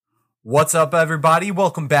What's up, everybody?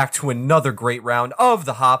 Welcome back to another great round of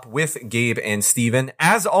The Hop with Gabe and Steven.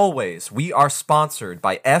 As always, we are sponsored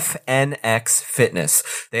by FNX Fitness.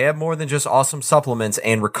 They have more than just awesome supplements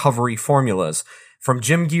and recovery formulas. From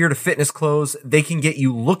gym gear to fitness clothes, they can get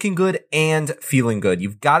you looking good and feeling good.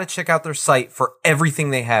 You've got to check out their site for everything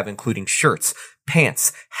they have, including shirts,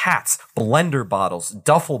 pants, hats, blender bottles,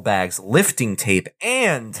 duffel bags, lifting tape,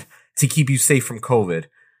 and to keep you safe from COVID,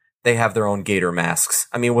 they have their own gator masks.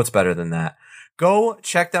 I mean, what's better than that? Go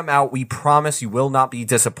check them out. We promise you will not be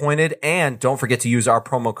disappointed. And don't forget to use our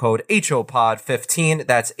promo code HOPOD15.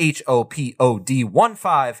 That's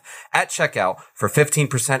HOPOD15 at checkout for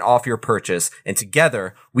 15% off your purchase. And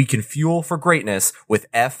together we can fuel for greatness with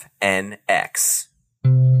FNX.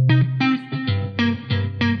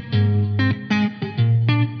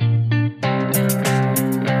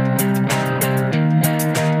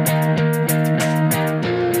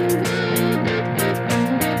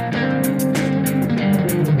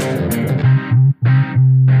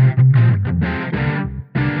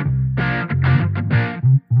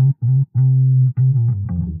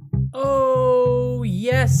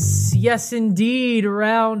 Yes, indeed.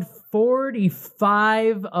 Round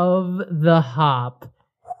 45 of the Hop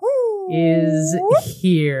is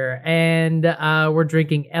here. And we're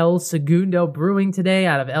drinking El Segundo Brewing today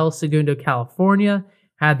out of El Segundo, California.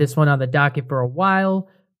 Had this one on the docket for a while.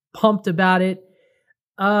 Pumped about it.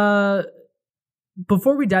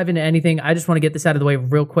 Before we dive into anything, I just want to get this out of the way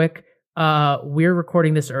real quick. We're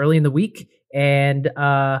recording this early in the week, and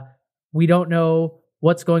we don't know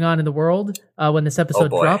what's going on in the world when this episode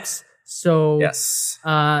drops. So yes,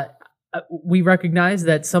 we recognize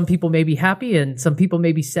that some people may be happy and some people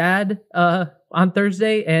may be sad on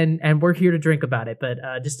Thursday, and we're here to drink about it. But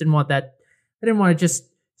just didn't want that. I didn't want to just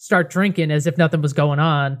start drinking as if nothing was going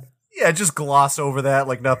on. Yeah, just gloss over that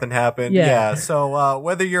like nothing happened. Yeah. So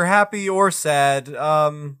whether you're happy or sad,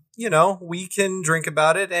 we can drink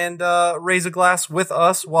about it and raise a glass with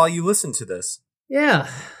us while you listen to this. Yeah.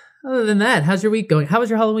 Other than that, how's your week going? How was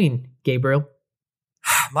your Halloween, Gabriel?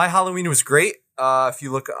 My Halloween was great. If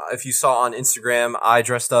you saw on Instagram, I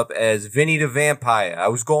dressed up as Vinny the Vampire. I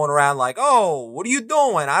was going around like, "Oh, what are you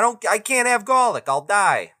doing? I can't have garlic. I'll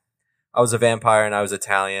die." I was a vampire and I was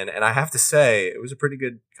Italian, and I have to say, it was a pretty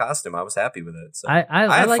good costume. I was happy with it. So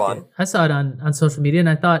I liked fun. It. I saw it on social media, and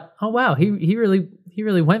I thought, "Oh wow, he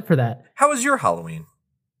really went for that." How was your Halloween?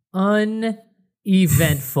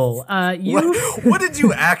 Eventful. What did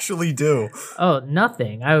you actually do? Oh,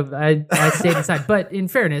 nothing. I stayed inside. But in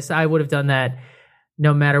fairness, I would have done that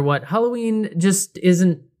no matter what. Halloween just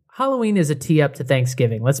isn't. Halloween is a tee up to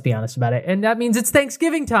Thanksgiving. Let's be honest about it, and that means it's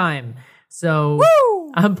Thanksgiving time. So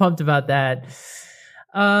woo! I'm pumped about that.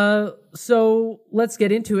 So let's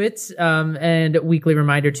get into it. And a weekly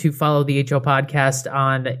reminder to follow the HO Podcast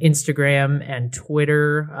on Instagram and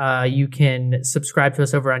Twitter. You can subscribe to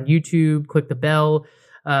us over on YouTube, click the bell,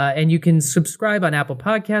 and you can subscribe on Apple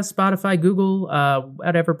Podcasts, Spotify, Google,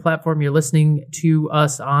 whatever platform you're listening to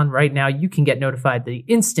us on right now. You can get notified the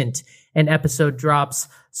instant an episode drops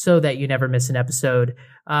so that you never miss an episode.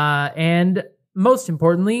 And most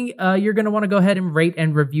importantly, you're going to want to go ahead and rate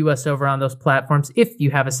and review us over on those platforms. If you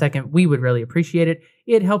have a second, we would really appreciate it.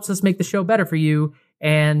 It helps us make the show better for you,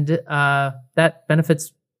 and that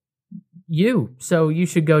benefits you. So you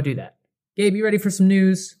should go do that. Gabe, you ready for some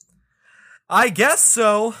news? I guess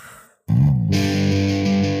so.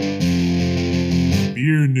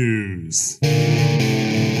 Beer news.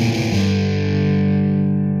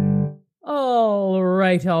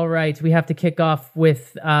 All right. We have to kick off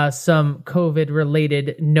with some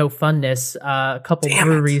COVID-related no funness. A couple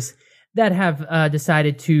breweries that have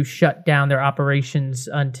decided to shut down their operations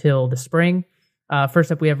until the spring.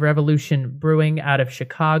 First up, we have Revolution Brewing out of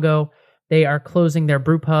Chicago. They are closing their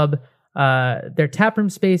brew pub. Their taproom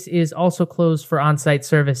space is also closed for on-site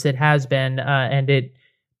service. It has been, and it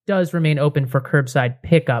does remain open for curbside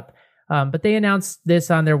pickup. But they announced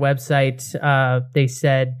this on their website. They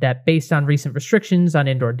said that based on recent restrictions on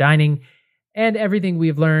indoor dining and everything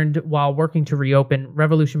we've learned while working to reopen,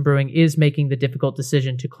 Revolution Brewing is making the difficult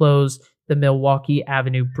decision to close the Milwaukee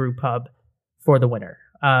Avenue Brew Pub for the winter.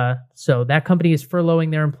 So that company is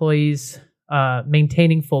furloughing their employees,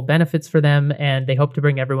 maintaining full benefits for them, and they hope to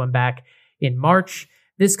bring everyone back in March.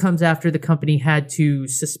 This comes after the company had to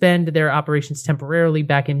suspend their operations temporarily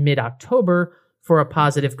back in mid-October for a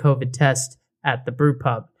positive COVID test at the brew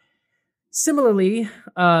pub. Similarly,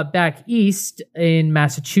 back east in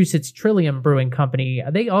Massachusetts, Trillium Brewing Company,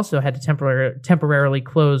 they also had to temporarily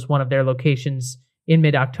close one of their locations in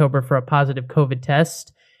mid-October for a positive COVID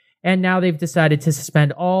test. And now they've decided to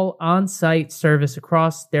suspend all on-site service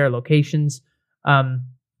across their locations.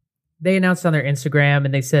 they announced on their Instagram,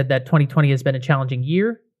 and they said that 2020 has been a challenging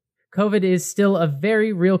year. COVID is still a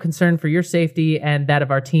very real concern for your safety and that of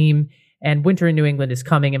our team, and winter in New England is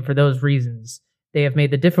coming, and for those reasons, they have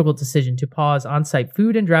made the difficult decision to pause on-site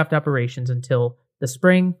food and draft operations until the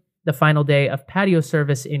spring. The final day of patio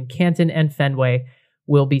service in Canton and Fenway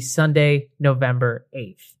will be Sunday, November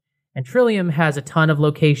 8th. And Trillium has a ton of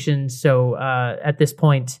locations, so at this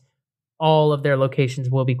point, all of their locations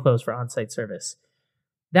will be closed for on-site service.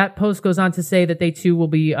 That post goes on to say that they too will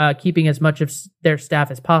be keeping as much of their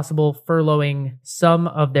staff as possible, furloughing some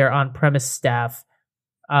of their on-premise staff,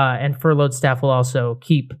 and furloughed staff will also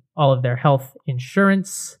keep all of their health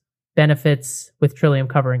insurance benefits, with Trillium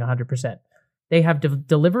covering 100%. They have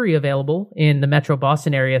delivery available in the Metro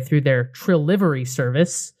Boston area through their Trillivery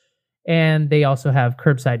service, and they also have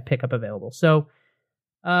curbside pickup available. So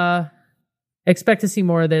expect to see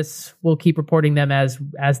more of this. We'll keep reporting them as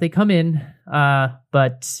they come in,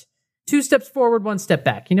 but 2 steps forward, 1 step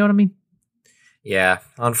back. You know what I mean? Yeah,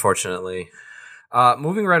 unfortunately.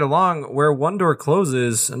 Moving right along, where one door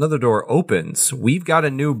closes, another door opens. We've got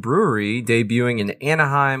a new brewery debuting in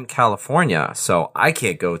Anaheim, California. So I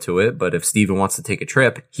can't go to it, but if Steven wants to take a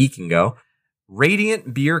trip, he can go.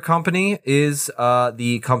 Radiant Beer Company is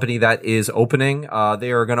the company that is opening.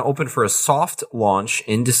 They are going to open for a soft launch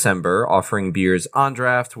in December, offering beers on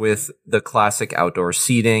draft with the classic outdoor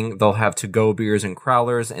seating. They'll have to-go beers and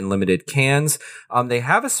crowlers and limited cans. They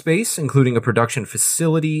have a space, including a production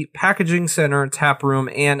facility, packaging center, tap room,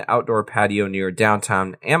 and outdoor patio near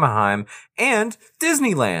downtown Anaheim and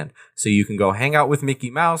Disneyland. So you can go hang out with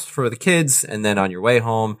Mickey Mouse for the kids, and then on your way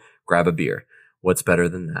home, grab a beer. What's better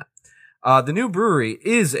than that? The new brewery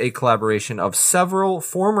is a collaboration of several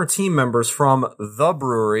former team members from The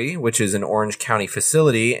Brewery, which is an Orange County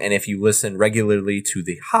facility. And if you listen regularly to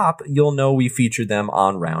The Hop, you'll know we featured them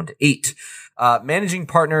on round 8. Managing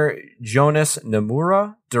partner Jonas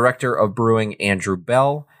Nomura, director of brewing Andrew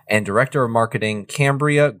Bell, and director of marketing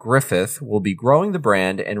Cambria Griffith will be growing the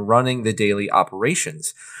brand and running the daily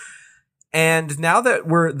operations. And now that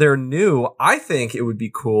they're new, I think it would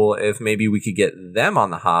be cool if maybe we could get them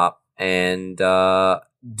on the hop and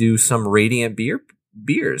do some Radiant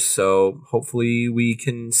beers. So hopefully we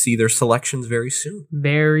can see their selections very soon.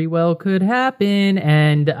 Very well could happen.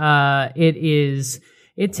 And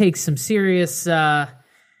it takes some serious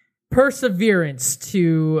perseverance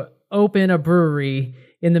to open a brewery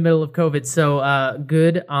in the middle of COVID. So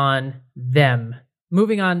good on them.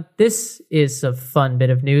 Moving on, this is a fun bit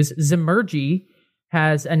of news. Zymurgy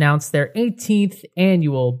has announced their 18th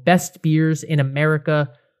annual Best Beers in America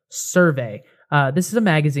survey. This is a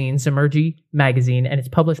magazine, Zymurgy Magazine, and it's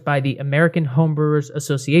published by the American Homebrewers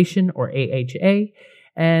Association, or AHA,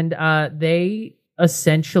 and they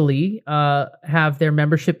essentially have their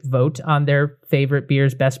membership vote on their favorite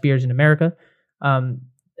beers, best beers in America.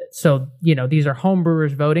 So, these are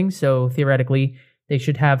homebrewers voting, so theoretically they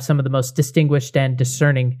should have some of the most distinguished and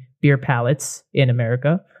discerning beer palates in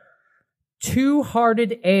America. Two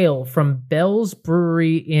Hearted Ale from Bell's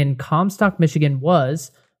Brewery in Comstock, Michigan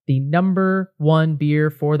was the number 1 beer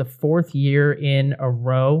for the 4th year in a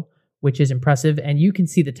row, which is impressive. And you can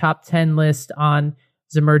see the top 10 list on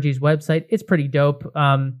Zymurgy's website. It's pretty dope.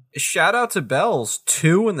 Shout out to Bell's,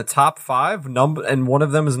 2 in the top 5, and one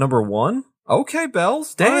of them is number 1. Okay,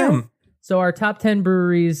 Bell's, damn. So our top 10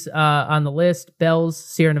 breweries on the list: Bell's,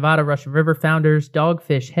 Sierra Nevada, Russian River, Founders,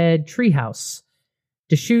 Dogfish Head, Treehouse,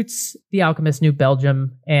 Deschutes, The Alchemist, New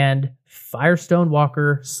Belgium, and Firestone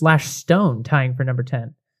Walker / Stone tying for number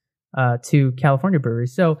 10. To California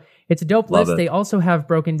breweries. So it's a dope list. They also have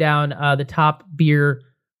broken down the top beer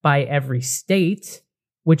by every state,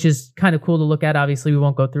 which is kind of cool to look at. Obviously, we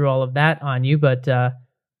won't go through all of that on you, but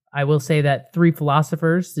I will say that Three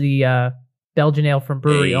Philosophers, the Belgian ale from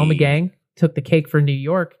Brewery Omegang, took the cake for New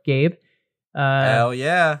York, Gabe. Hell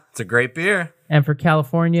yeah. It's a great beer. And for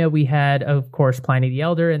California, we had, of course, Pliny the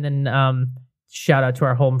Elder, and then shout out to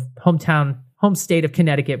our home state of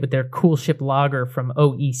Connecticut with their Cool Ship Lager from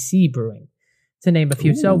OEC Brewing, to name a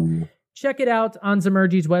few. Ooh. So check it out on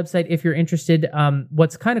Zymurgy's website if you're interested.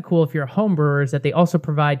 What's kind of cool if you're a home brewer is that they also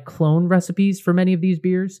provide clone recipes for many of these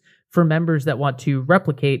beers for members that want to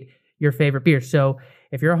replicate your favorite beer. So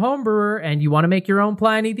if you're a home brewer and you want to make your own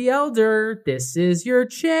Pliny the Elder, this is your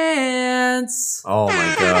chance. Oh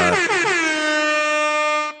my God.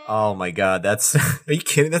 Oh my God. Are you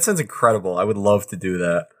kidding? That sounds incredible. I would love to do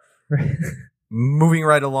that. Moving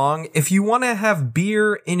right along, if you want to have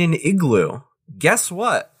beer in an igloo, guess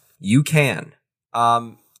what? You can.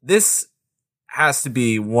 This has to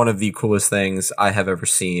be one of the coolest things I have ever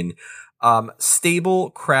seen.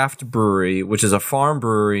 Stable Craft Brewery, which is a farm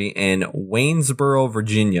brewery in Waynesboro,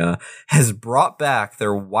 Virginia, has brought back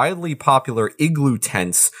their widely popular igloo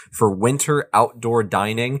tents for winter outdoor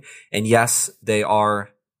dining. And yes, they are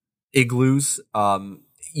igloos.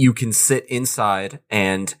 You can sit inside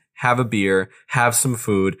and have a beer, have some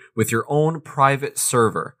food with your own private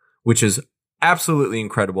server, which is absolutely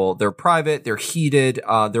incredible. They're private, they're heated,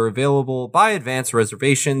 they're available by advance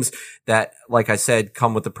reservations that, like I said,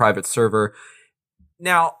 come with the private server.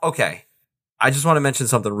 Now, okay, I just want to mention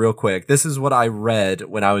something real quick. This is what I read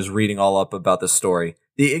when I was reading all up about this story.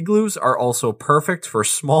 The igloos are also perfect for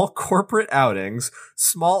small corporate outings,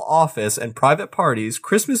 small office and private parties,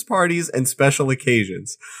 Christmas parties, and special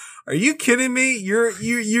occasions. Are you kidding me?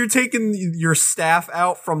 You're taking your staff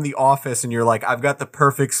out from the office and you're like, I've got the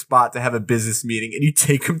perfect spot to have a business meeting, and you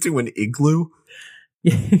take them to an igloo?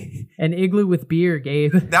 An igloo with beer,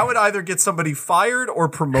 Gabe. That would either get somebody fired or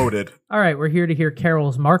promoted. All right, we're here to hear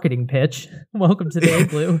Carol's marketing pitch. Welcome to the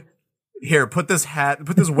igloo. Here, put this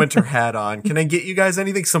winter hat on. Can I get you guys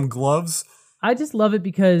anything? Some gloves? I just love it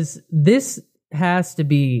because this has to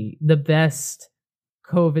be the best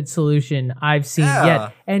COVID solution I've seen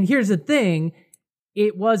yet. And here's the thing,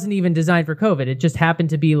 it wasn't even designed for COVID. It just happened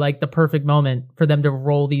to be like the perfect moment for them to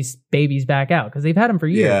roll these babies back out because they've had them for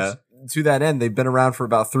years. Yeah, to that end, they've been around for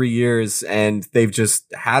about 3 years and they've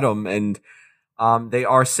just had them, and they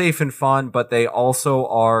are safe and fun, but they also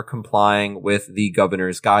are complying with the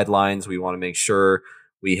governor's guidelines. We want to make sure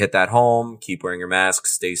we hit that home, keep wearing your mask,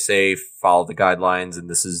 stay safe, follow the guidelines, and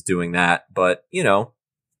this is doing that. But, you know,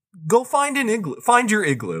 go find an igloo. Find your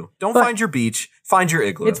igloo. Don't find your beach. Find your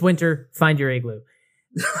igloo. It's winter. Find your igloo.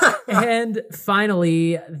 And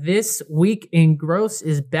finally, This Week in Gross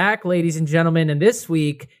is back, ladies and gentlemen. And this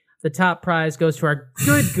week, the top prize goes to our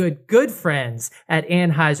good friends at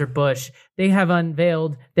Anheuser-Busch. They have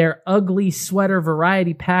unveiled their ugly sweater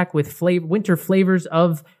variety pack with winter flavors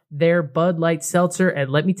of their Bud Light Seltzer.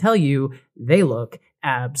 And let me tell you, they look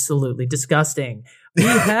absolutely disgusting. We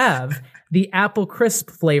have the apple crisp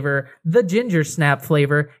flavor, the ginger snap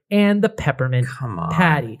flavor, and the peppermint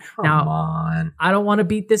patty. Now, I don't want to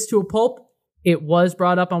beat this to a pulp. It was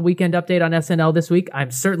brought up on Weekend Update on SNL this week.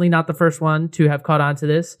 I'm certainly not the first one to have caught on to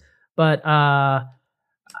this, but I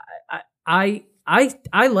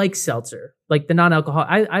like seltzer, like the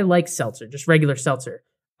non-alcoholic. I like seltzer, just regular seltzer.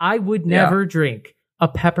 I would never drink a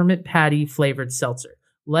peppermint patty flavored seltzer,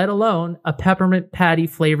 let alone a peppermint patty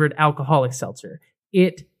flavored alcoholic seltzer.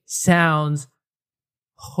 It sounds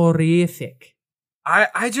horrific.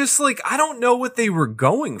 I just, like, I don't know what they were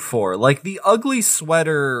going for. Like, the ugly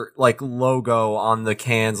sweater, like, logo on the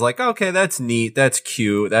cans, like, okay, that's neat, that's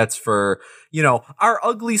cute, that's for, you know, our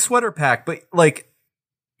ugly sweater pack. But, like,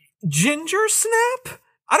 ginger snap?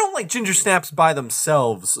 I don't like ginger snaps by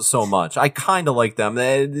themselves so much. I kind of like them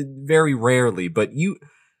very rarely. But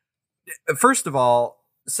first of all,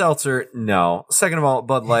 seltzer, no. Second of all,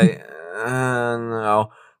 Bud Light,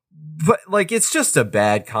 no. But, like, it's just a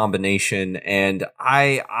bad combination, and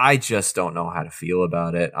I just don't know how to feel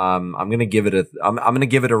about it. I'm gonna give it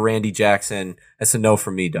a Randy Jackson. That's a no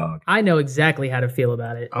for me, dog. I know exactly how to feel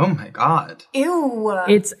about it. Oh my god! Ew!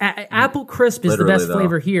 It's apple crisp is literally the best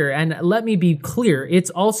flavor here, and let me be clear, it's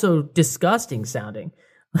also disgusting sounding.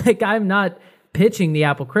 Like, I'm not pitching the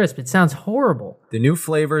apple crisp. It sounds horrible. The new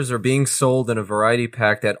flavors are being sold in a variety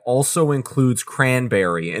pack that also includes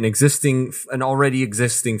cranberry, an already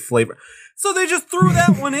existing flavor. So they just threw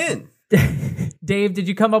that one in. Dave, did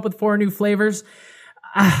you come up with 4 new flavors?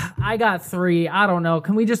 I got 3. I don't know.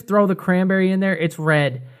 Can we just throw the cranberry in there? It's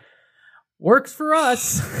red. Works for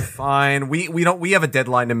us. Fine. We have a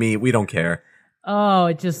deadline to meet. We don't care. Oh,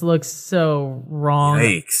 it just looks so wrong.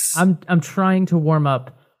 Yikes. I'm trying to warm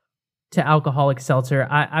up to alcoholic seltzer.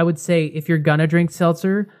 I would say if you're gonna drink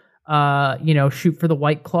seltzer, shoot for the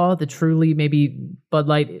White Claw. The truly, maybe Bud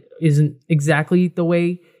Light isn't exactly the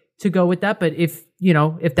way to go with that, but if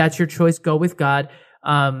that's your choice, go with God.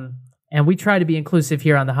 And we try to be inclusive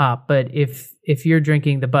here on the Hop, but if you're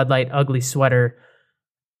drinking the Bud Light ugly sweater,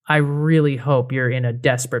 I really hope you're in a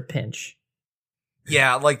desperate pinch.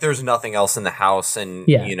 Yeah, like there's nothing else in the house, and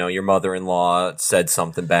your mother-in-law said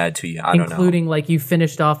something bad to you. I don't know. Including, like, you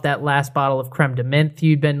finished off that last bottle of creme de menthe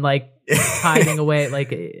you'd been, like, hiding away.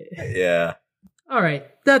 Like, yeah. All right,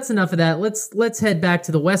 that's enough of that. Let's head back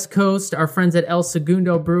to the West Coast. Our friends at El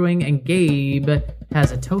Segundo Brewing, and Gabe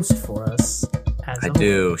has a toast for us. I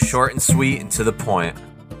do. Short and sweet and to the point.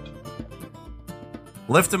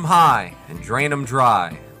 Lift 'em high and drain 'em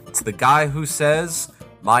dry. It's the guy who says,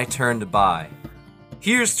 my turn to buy.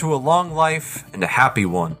 Here's to a long life and a happy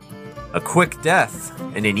one, a quick death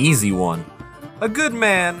and an easy one, a good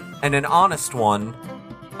man, and an honest one,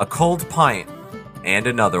 a cold pint, and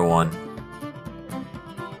another one.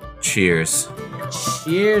 Cheers.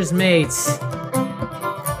 Cheers, mates.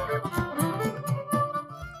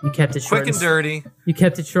 You kept it short Quick and dirty. You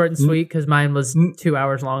kept it short and sweet because mine was 2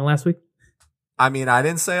 hours long last week. I mean, I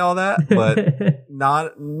didn't say all that, but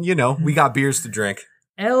not, we got beers to drink.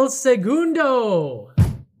 El Segundo.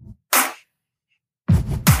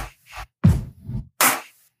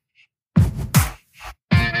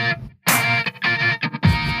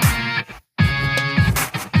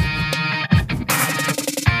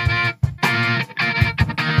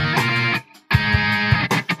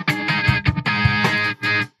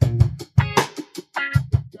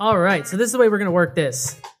 All right, so this is the way we're going to work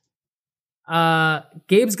this.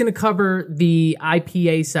 Gabe's going to cover the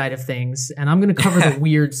IPA side of things, and I'm going to cover the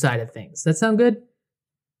weird side of things. That sound good?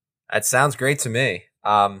 That sounds great to me.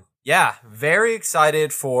 Yeah, very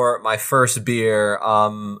excited for my first beer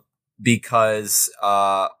because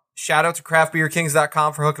shout out to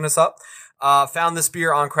craftbeerkings.com for hooking us up. Found this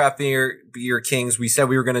beer on Craft Beer Kings. We said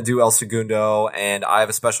we were going to do El Segundo, and I have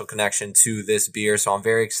a special connection to this beer, so I'm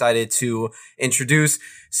very excited to introduce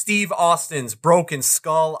Steve Austin's Broken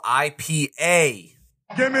Skull IPA.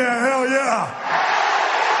 Give me a hell yeah!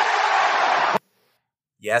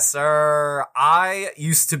 Yes, sir.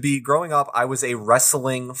 Growing up, I was a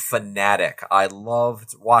wrestling fanatic. I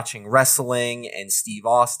loved watching wrestling and Steve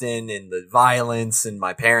Austin and the violence and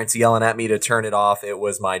my parents yelling at me to turn it off. It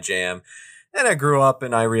was my jam. And I grew up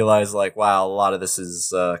and I realized, wow, a lot of this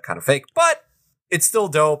is kind of fake, but it's still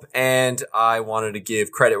dope. And I wanted to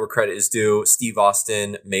give credit where credit is due. Steve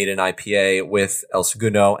Austin made an IPA with El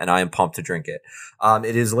Segundo, and I am pumped to drink it.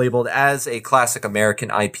 It is labeled as a classic American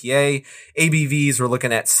IPA. ABVs, we're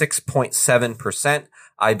looking at 6.7%.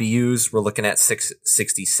 IBUs, we're looking at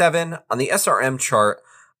 667. On the SRM chart,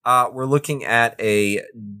 we're looking at a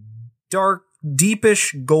dark,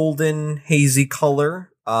 deepish golden hazy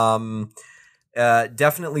color.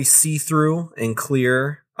 Definitely see-through and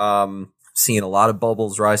clear. Seeing a lot of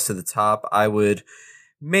bubbles rise to the top. I would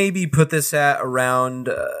maybe put this at around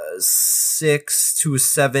 6 to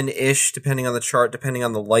 7-ish, depending on the chart, depending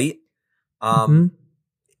on the light,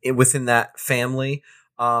 within that family.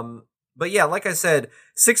 But yeah, like I said,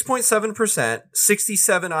 6.7%,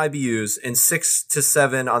 67 IBUs, and 6 to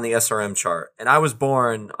 7 on the SRM chart. And I was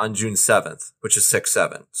born on June 7th, which is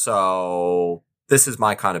 6-7. So this is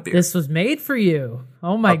my kind of beer. This was made for you.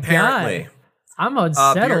 Oh my God. I'm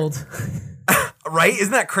unsettled. Right?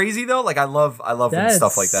 Isn't that crazy though? I love when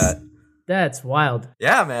stuff like that. That's wild.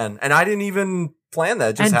 Yeah, man. And I didn't even plan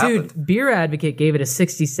that. It just happened. Dude, Beer Advocate gave it a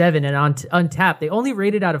 67, and on Untappd, they only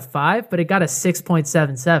rated out of 5, but it got a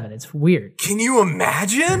 6.77. It's weird. Can you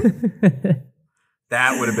imagine?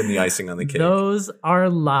 That would have been the icing on the cake. Those are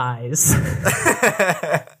lies.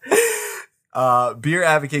 Beer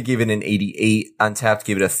Advocate gave it an 88. Untappd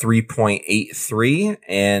gave it a 3.83.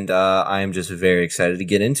 And I am just very excited to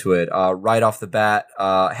get into it. Right off the bat,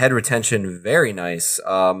 head retention, very nice.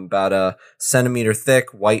 About a centimeter thick,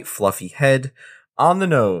 white, fluffy head. On the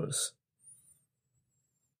nose,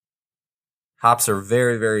 hops are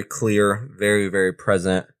very, very clear, very, very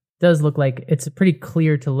present. Does look like it's pretty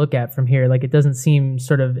clear to look at from here. It doesn't seem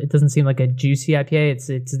like a juicy IPA.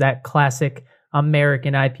 It's that classic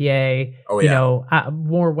American IPA, oh, yeah.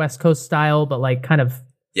 More West Coast style, but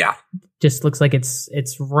just looks like it's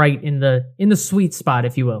right in the sweet spot,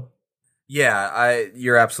 if you will. Yeah,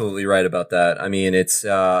 you're absolutely right about that. I mean, it's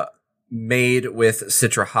made with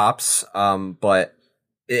Citra hops, and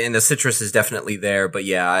the citrus is definitely there, but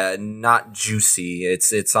yeah, not juicy.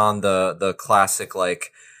 It's on the classic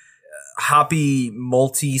hoppy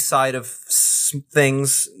malty side of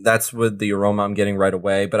things. That's with the aroma I'm getting right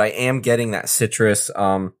away, but I am getting that citrus.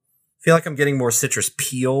 Feel like I'm getting more citrus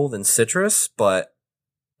peel than citrus, but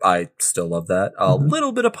I still love that. A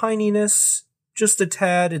little bit of pininess, just a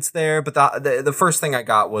tad. It's there, but the first thing I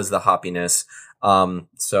got was the hoppiness.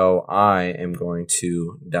 So I am going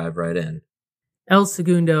to dive right in. El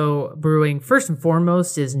Segundo Brewing, first and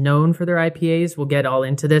foremost, is known for their IPAs. We'll get all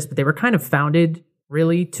into this, but they were kind of founded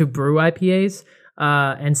really to brew IPAs.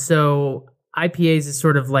 And so IPAs is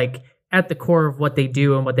sort of at the core of what they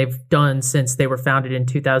do and what they've done since they were founded in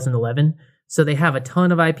 2011. So they have a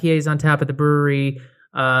ton of IPAs on tap at the brewery.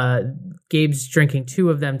 Gabe's drinking 2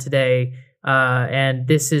 of them today. And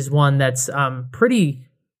this is one that's pretty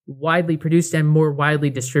widely produced and more widely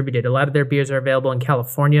distributed. A lot of their beers are available in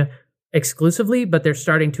California exclusively, but they're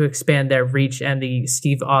starting to expand their reach, and the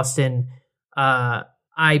Steve Austin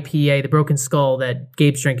IPA, the Broken Skull that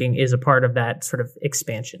Gabe's drinking, is a part of that sort of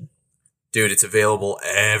expansion. Dude, it's available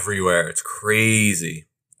everywhere. It's crazy.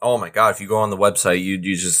 Oh my God. If you go on the website, you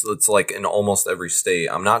just, it's like in almost every state.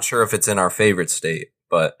 I'm not sure if it's in our favorite state,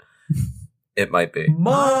 but it might be.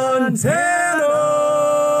 Montana!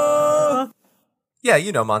 Yeah,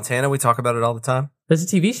 you know Montana. We talk about it all the time. There's a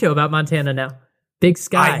TV show about Montana now. Big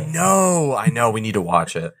Sky. I know. We need to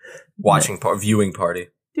watch it. Viewing party.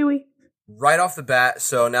 Do we? Right off the bat,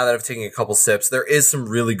 so now that I've taken a couple sips, there is some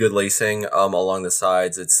really good lacing along the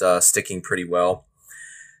sides. It's sticking pretty well.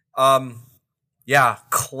 Yeah,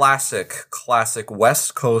 classic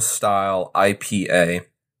West Coast style IPA.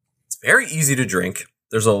 It's very easy to drink.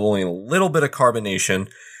 There's only a little bit of carbonation.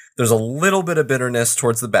 There's a little bit of bitterness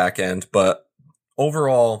towards the back end, but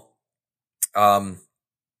overall,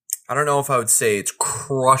 I don't know if I would say it's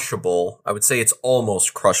crushable. I would say it's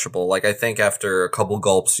almost crushable. Like, I think after a couple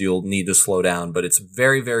gulps, you'll need to slow down, but it's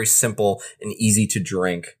very, very simple and easy to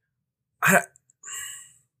drink.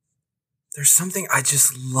 There's something, I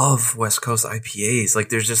just love West Coast IPAs. Like,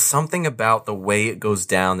 there's just something about the way it goes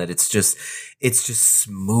down that it's just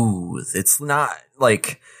smooth. It's not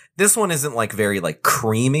like, this one isn't like very like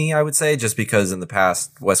creamy, I would say, just because in the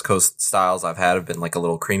past West Coast styles I've had have been like a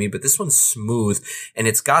little creamy, but this one's smooth and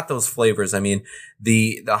it's got those flavors. I mean,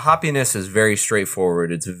 the hoppiness is very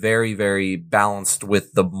straightforward. It's very, very balanced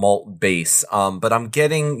with the malt base. But I'm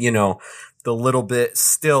getting, the little bit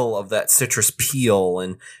still of that citrus peel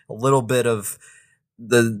and a little bit of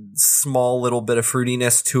the small little bit of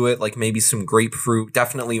fruitiness to it, like maybe some grapefruit,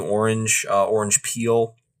 definitely orange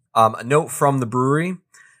peel. A note from the brewery: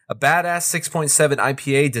 a badass 6.7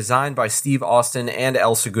 IPA designed by Steve Austin and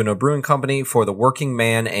El Segundo Brewing Company for the working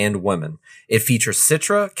man and woman. It features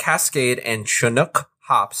Citra, Cascade, and Chinook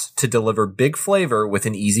hops to deliver big flavor with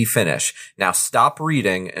an easy finish. Now stop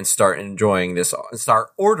reading and start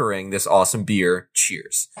ordering this awesome beer.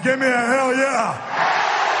 Cheers. Give me a hell yeah.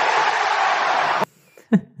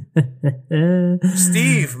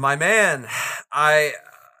 Steve, my man, I'm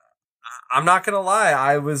not gonna lie.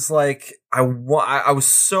 I was like, I was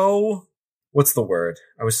so, what's the word?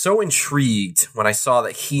 I was so intrigued when I saw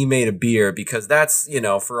that he made a beer, because that's,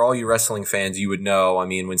 for all you wrestling fans, you would know. I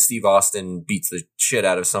mean, when Steve Austin beats the shit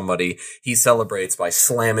out of somebody, he celebrates by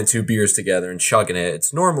slamming two beers together and chugging it.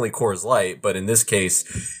 It's normally Coors Light, but in this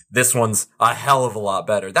case, this one's a hell of a lot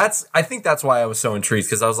better. I think that's why I was so intrigued,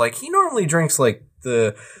 because I was like, he normally drinks like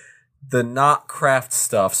the not craft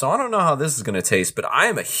stuff, so I don't know how this is going to taste, but I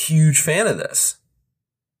am a huge fan of this.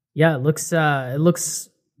 Yeah, it looks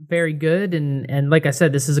very good, and like I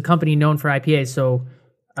said, this is a company known for IPAs, so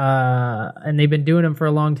and they've been doing them for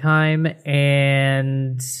a long time,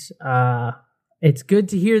 and it's good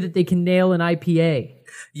to hear that they can nail an IPA.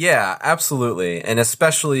 Yeah, absolutely, and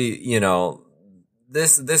especially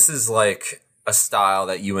this is like a style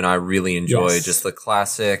that you and I really enjoy. Yes. Just the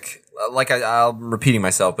classic. Like I'm repeating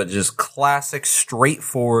myself, but just classic,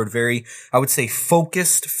 straightforward, very, I would say,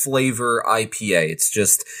 focused flavor IPA. It's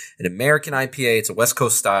just an American IPA. It's a West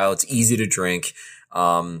Coast style. It's easy to drink.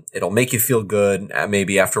 It'll make you feel good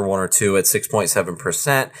maybe after one or two at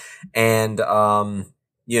 6.7%. And,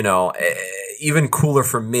 even cooler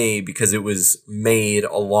for me because it was made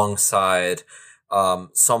alongside,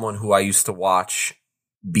 someone who I used to watch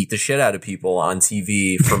beat the shit out of people on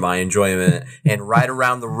TV for my enjoyment and ride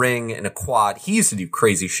around the ring in a quad. He used to do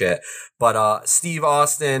crazy shit. But Steve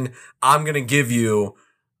Austin, I'm going to give you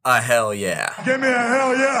a hell yeah. Give me a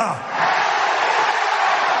hell yeah.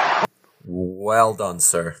 Well done,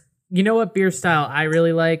 sir. You know what beer style I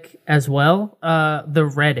really like as well? The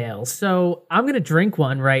red ale. So I'm going to drink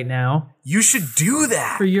one right now. You should do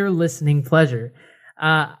that. For your listening pleasure.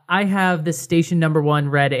 I have the Station Number 1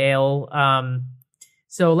 red ale.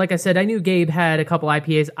 So like I said, I knew Gabe had a couple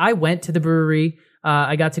IPAs. I went to the brewery.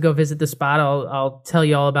 I got to go visit the spot. I'll tell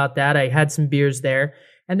you all about that. I had some beers there,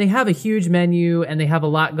 and they have a huge menu and they have a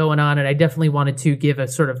lot going on. And I definitely wanted to give a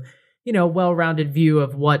sort of, well-rounded view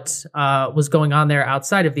of what was going on there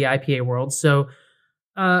outside of the IPA world. So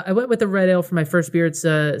I went with the red ale for my first beer. It's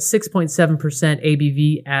 6.7%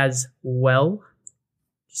 ABV as well.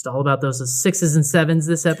 Just all about those 6s and 7s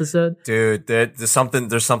this episode. Dude, there's something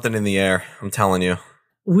in the air. I'm telling you.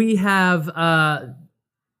 We have an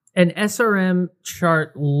SRM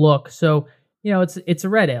chart look. So, it's a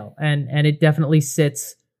red ale and it definitely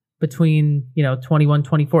sits between, 21,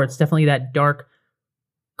 24. It's definitely that dark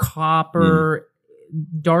copper,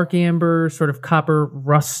 dark amber, sort of copper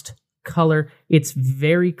rust color. It's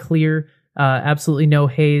very clear, absolutely no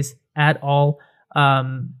haze at all.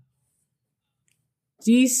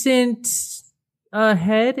 Decent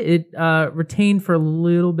head. It retained for a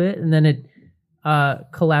little bit and then it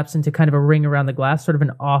collapsed into kind of a ring around the glass, sort of an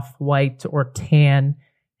off-white or tan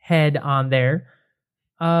head on there.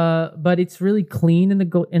 but it's really clean in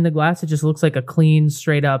the glass. It just looks like a clean,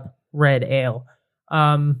 straight up red ale.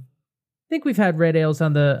 I think we've had red ales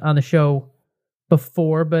on the show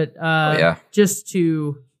before, but just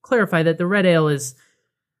to clarify that the red ale is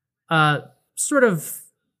sort of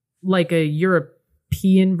like a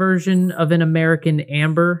European version of an American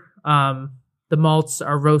amber. The malts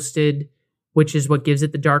are roasted, which is what gives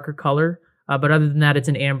it the darker color. But other than that, it's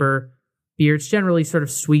an amber beer. It's generally sort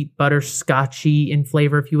of sweet, butterscotchy in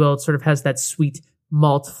flavor, if you will. It sort of has that sweet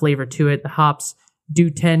malt flavor to it. The hops do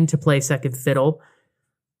tend to play second fiddle.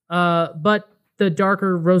 But the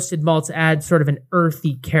darker roasted malts add sort of an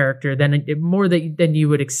earthy character than you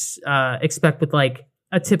would expect with like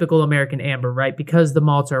a typical American amber, right? Because the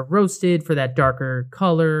malts are roasted for that darker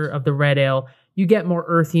color of the red ale, you get more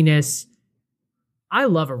earthiness. I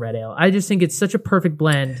love a red ale. I just think it's such a perfect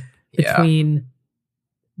blend between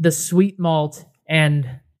the sweet malt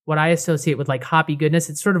and what I associate with like hoppy goodness.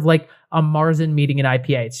 It's sort of like a Marzen meeting an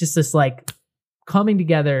IPA. It's just this like coming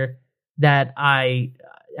together that I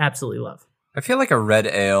absolutely love. I feel like a red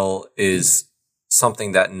ale is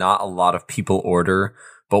something that not a lot of people order,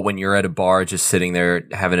 but when you're at a bar just sitting there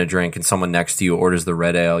having a drink and someone next to you orders the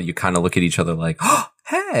red ale, you kind of look at each other like, oh,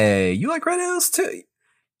 hey, you like red ales too?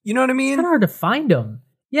 You know what I mean? It's kind of hard to find them.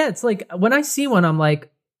 Yeah, it's like when I see one, I'm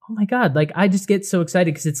like, oh my God. Like I just get so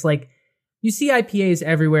excited because it's like you see IPAs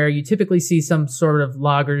everywhere. You typically see some sort of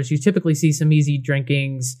lagers. You typically see some easy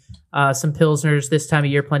drinkings, some pilsners this time of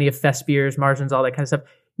year, plenty of fest beers, Marzens, all that kind of stuff.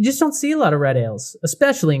 You just don't see a lot of red ales,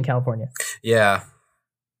 especially in California. Yeah.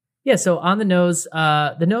 Yeah, so on the nose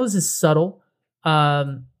is subtle.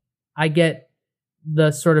 I get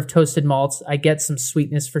the sort of toasted malts. I get some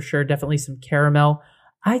sweetness for sure, definitely some caramel.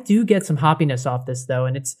 I do get some hoppiness off this though,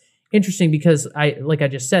 and it's interesting because like I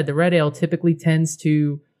just said, the red ale typically tends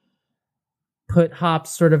to put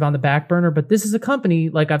hops sort of on the back burner, but this is a company,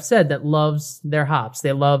 like I've said, that loves their hops.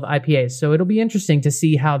 They love IPAs. So it'll be interesting to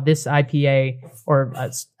see how this IPA or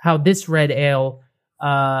how this red ale,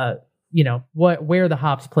 where the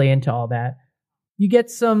hops play into all that. You get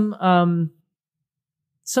some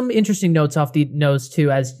interesting notes off the nose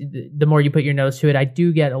too, as the more you put your nose to it. I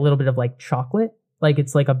do get a little bit of like chocolate, like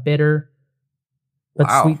it's like a bitter but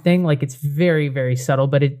sweet thing. Like it's very, very subtle,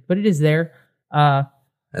 but it is there.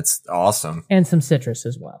 That's awesome. And some citrus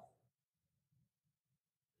as well.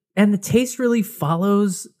 And the taste really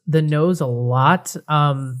follows the nose a lot.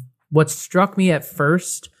 What struck me at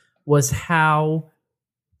first was how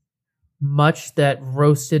much that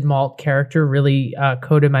roasted malt character really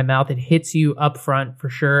coated my mouth. It hits you up front for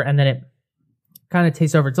sure, and then it kind of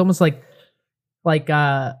tastes over. It's almost like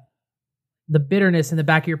the bitterness in the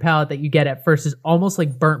back of your palate that you get at first is almost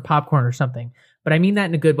like burnt popcorn or something. But I mean that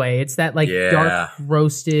in a good way. It's that like dark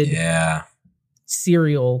roasted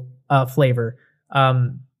cereal flavor.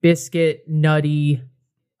 Biscuit, nutty,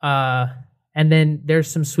 and then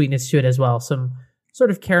there's some sweetness to it as well. Some sort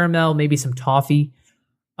of caramel, maybe some toffee.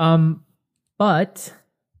 But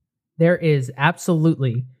there is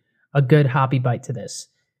absolutely a good hoppy bite to this.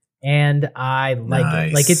 And I like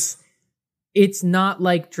it. Like it's not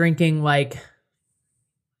like drinking like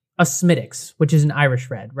a Smittix, which is an Irish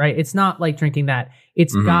red, right? It's not like drinking that.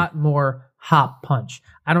 It's got more hop punch.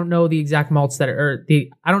 I don't know the exact malts I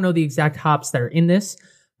don't know the exact hops that are in this,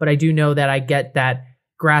 but I do know that I get that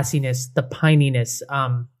grassiness, the pininess,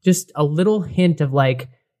 just a little hint of like,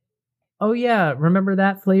 oh yeah, remember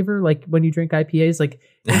that flavor? Like when you drink IPAs, like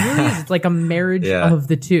it really is. It's like a marriage of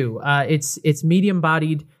the two. It's medium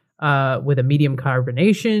bodied, with a medium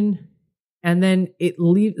carbonation. And then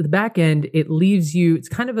the back end, it leaves you, it's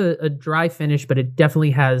kind of a dry finish, but it definitely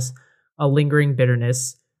has a lingering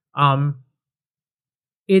bitterness.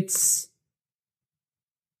 It's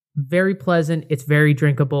very pleasant. It's very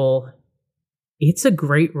drinkable. It's a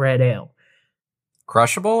great red ale.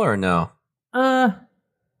 Crushable or no?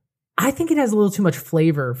 I think it has a little too much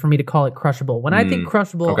flavor for me to call it crushable. When I think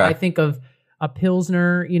crushable, I think of a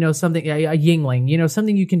Pilsner, something, a Yingling,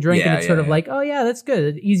 something you can drink and it's sort of like, oh yeah, that's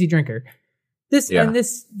good. Easy drinker. And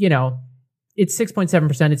this, it's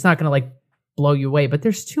 6.7%. It's not going to like blow you away, but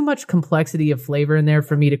there's too much complexity of flavor in there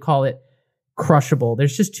for me to call it crushable.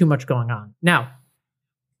 There's just too much going on. Now,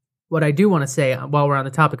 what I do want to say while we're on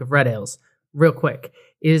the topic of red ales, real quick,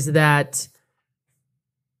 is that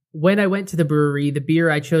when I went to the brewery, the beer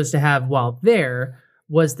I chose to have while there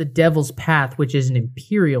was the Devil's Path, which is an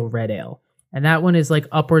imperial red ale. And that one is like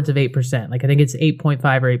upwards of 8%. Like I think it's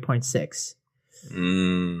 8.5 or 8.6.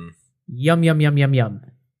 Yum, yum, yum, yum, yum.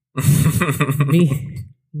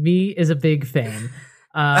 Me is a big fan.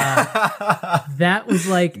 That was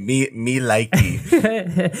like me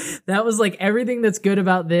likey. That was like everything that's good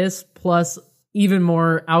about this, plus even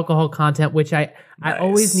more alcohol content, which I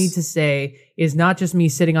always need to say is not just me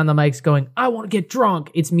sitting on the mics going, I want to get drunk.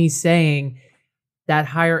 It's me saying that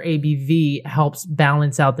higher ABV helps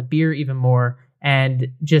balance out the beer even more and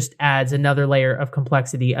just adds another layer of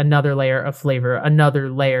complexity, another layer of flavor, another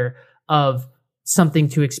layer of something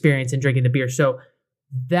to experience in drinking the beer. So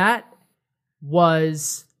that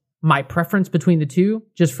was my preference between the two,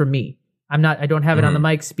 just for me. I don't have it on the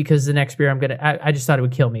mics because the next beer I just thought it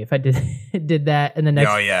would kill me if I did that. And the next.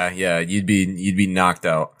 Oh yeah. You'd be knocked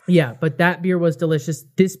out. Yeah. But that beer was delicious.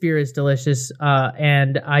 This beer is delicious.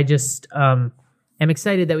 And I just, am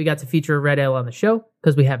excited that we got to feature a red ale on the show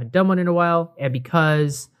because we haven't done one in a while. And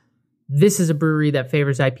because this is a brewery that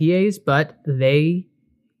favors IPAs, but they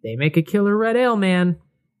make a killer red ale, man.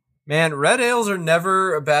 Man, red ales are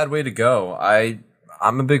never a bad way to go.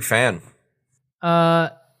 I'm a big fan.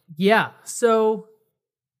 Yeah. So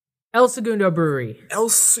El Segundo Brewery. El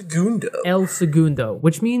Segundo. El Segundo,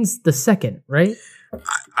 which means the second, right?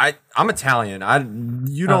 I'm Italian.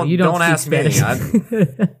 You don't ask me.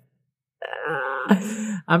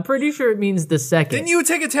 I'm pretty sure it means the second. Didn't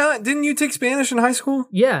you take Spanish in high school?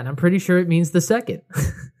 Yeah, and I'm pretty sure it means the second.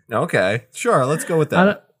 Okay, sure. Let's go with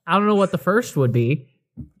that. I don't know what the first would be.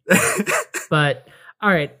 But all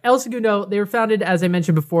right, El Segundo, they were founded, as I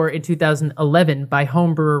mentioned before, in 2011 by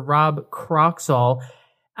homebrewer Rob Croxall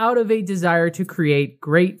out of a desire to create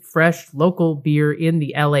great, fresh, local beer in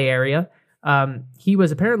the LA area. He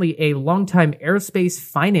was apparently a longtime aerospace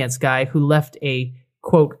finance guy who left a,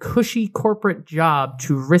 quote, cushy corporate job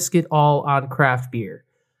to risk it all on craft beer.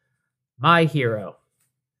 My hero.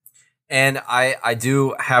 And I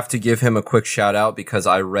do have to give him a quick shout out because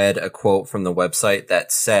I read a quote from the website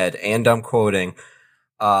that said, and I'm quoting,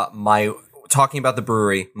 talking about the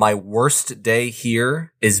brewery, my worst day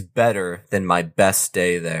here is better than my best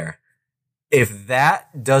day there. If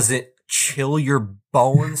that doesn't chill your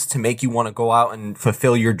bones to make you want to go out and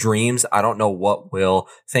fulfill your dreams, I don't know what will.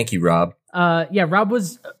 Thank you, Rob. Yeah, Rob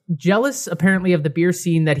was jealous apparently of the beer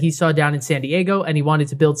scene that he saw down in San Diego, and he wanted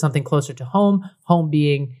to build something closer to home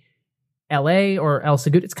being LA or El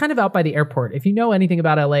Segundo. It's kind of out by the airport. If you know anything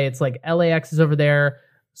about LA, it's like LAX is over there.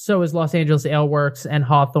 So is Los Angeles Ale Works and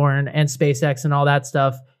Hawthorne and SpaceX and all that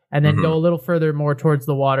stuff. And then go a little further more towards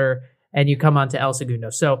the water and you come onto El Segundo.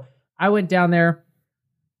 So I went down there,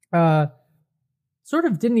 sort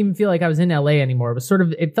of didn't even feel like I was in LA anymore.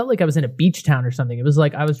 It felt like I was in a beach town or something. It was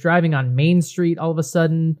like I was driving on Main Street all of a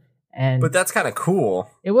sudden. But that's kind of cool.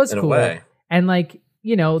 It was in cool. A way. And like,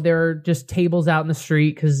 you know, there are just tables out in the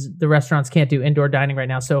street because the restaurants can't do indoor dining right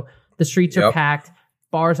now. So the streets are packed,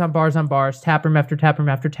 bars on bars on bars, tap room after tap room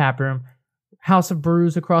after tap room, House of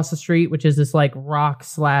Brews across the street, which is this like rock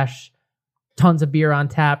 / tons of beer on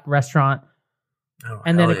tap restaurant. Oh,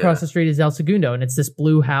 and then across the street is El Segundo. And it's this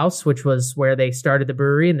blue house, which was where they started the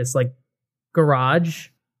brewery in this like garage.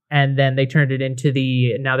 And then they turned it into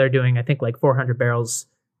now they're doing, I think like 400 barrels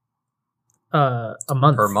a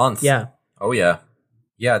month. Per month. Yeah. Oh yeah.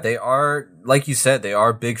 Yeah, they are, like you said, they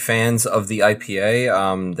are big fans of the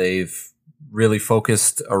IPA. They've really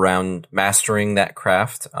focused around mastering that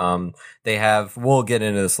craft. We'll get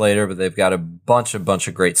into this later, but they've got a bunch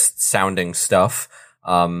of great sounding stuff.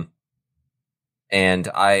 And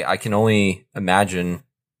I can only imagine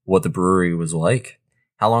what the brewery was like.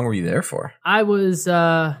 How long were you there for? I was,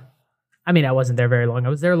 I wasn't there very long. I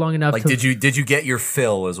was there long enough. Like, did you get your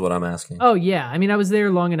fill is what I'm asking. Oh yeah. I mean, I was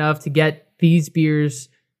there long enough to get these beers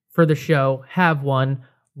for the show, have one,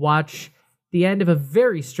 watch the end of a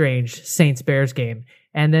very strange Saints-Bears game,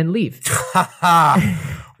 and then leave.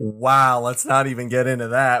 Wow, let's not even get into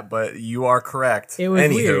that, but you are correct. It was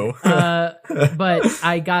weird. But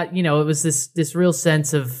I got, it was this real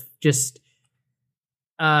sense of just,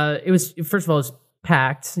 it was, first of all, it was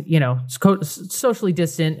packed, it's socially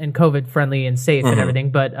distant and COVID friendly and safe and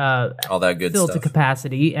everything, but all that good filled stuff to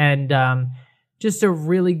capacity, and just a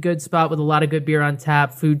really good spot with a lot of good beer on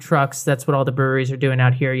tap, food trucks. That's what all the breweries are doing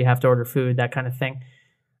out here. You have to order food, that kind of thing.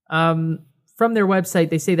 From their website,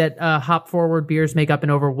 they say that hop forward beers make up an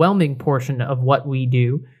overwhelming portion of what we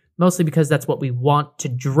do, mostly because that's what we want to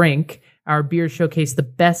drink. Our beers showcase the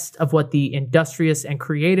best of what the industrious and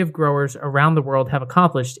creative growers around the world have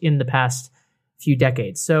accomplished in the past few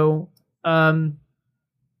decades. So, yeah,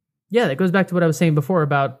 that goes back to what I was saying before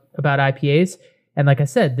about IPAs. And like I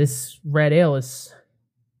said, this red ale is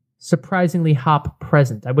surprisingly hop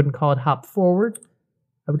present. I wouldn't call it hop forward.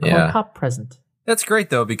 I would call it hop present. That's great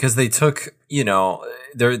though, because they took,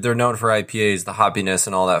 they're known for IPAs, the hoppiness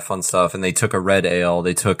and all that fun stuff, and they took a red ale,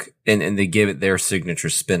 and they gave it their signature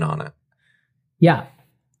spin on it. Yeah.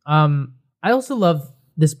 I also love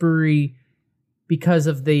this brewery because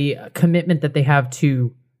of the commitment that they have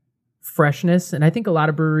to freshness. And I think a lot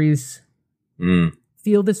of breweries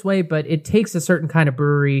feel this way, but it takes a certain kind of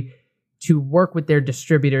brewery to work with their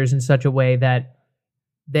distributors in such a way that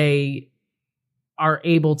they are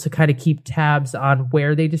able to kind of keep tabs on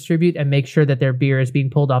where they distribute and make sure that their beer is being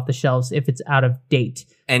pulled off the shelves if it's out of date.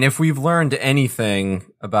 And if we've learned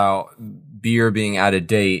anything about beer being out of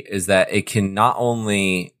date, is that it can not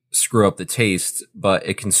only screw up the taste, but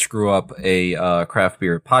it can screw up a craft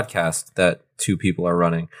beer podcast that two people are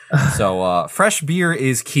running. So fresh beer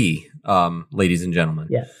is key, ladies and gentlemen.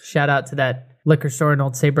 Yeah. Shout out to that liquor store in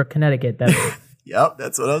Old Saybrook, Connecticut that Yep,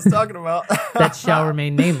 that's what I was talking about. that shall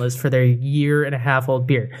remain nameless for their 1.5-year-old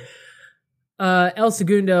beer. El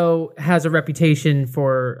Segundo has a reputation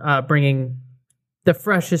for bringing the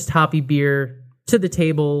freshest hoppy beer to the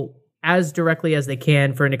table as directly as they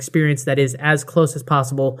can for an experience that is as close as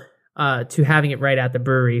possible to having it right at the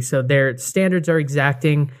brewery. So their standards are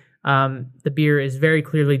exacting. The beer is very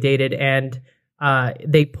clearly dated, and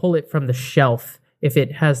they pull it from the shelf if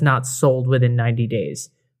it has not sold within 90 days,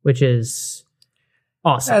 which is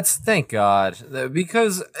awesome. That's thank God,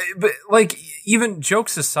 because, but like, even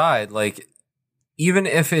jokes aside, like, even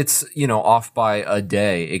if it's, off by a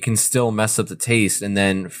day, it can still mess up the taste, and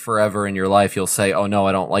then forever in your life you'll say, oh no,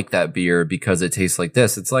 I don't like that beer because it tastes like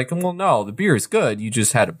this. It's like, well, no, the beer is good, you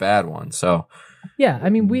just had a bad one. So yeah,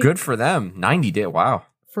 I mean, good for them. 90 days, wow.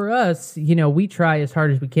 For us, we try as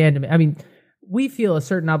hard as we can to, we feel a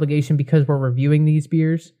certain obligation because we're reviewing these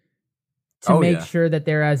beers to make sure that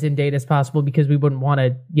they're as in date as possible, because we wouldn't want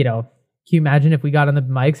to, can you imagine if we got on the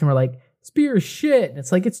mics and we're like, this beer is shit, and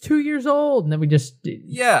it's like, it's 2 years old, and then we just...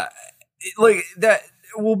 Yeah, like that,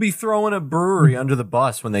 we'll be throwing a brewery under the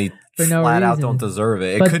bus when they flat out don't deserve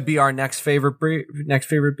it. It could be our next favorite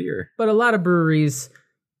beer. But a lot of breweries,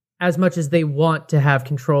 as much as they want to have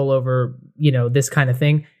control over, this kind of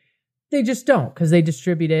thing, they just don't, because they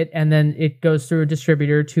distribute it, and then it goes through a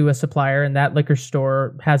distributor to a supplier, and that liquor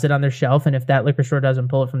store has it on their shelf, and if that liquor store doesn't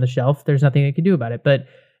pull it from the shelf, there's nothing they can do about it. But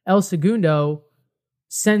El Segundo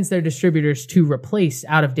sends their distributors to replace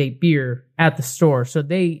out-of-date beer at the store, so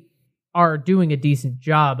they are doing a decent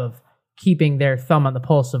job of keeping their thumb on the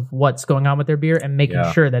pulse of what's going on with their beer and making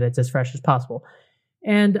sure that it's as fresh as possible.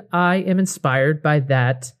 And I am inspired by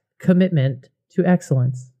that commitment to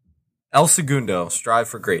excellence. El Segundo, strive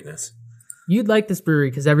for greatness. You'd like this brewery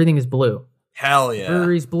because everything is blue. Hell yeah. The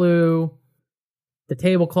brewery's blue. The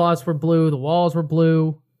tablecloths were blue. The walls were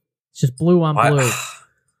blue. It's just blue on blue.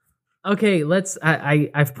 Okay,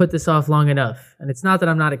 I've put this off long enough. And it's not that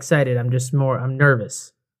I'm not excited. I'm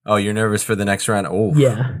nervous. Oh, you're nervous for the next round? Oh,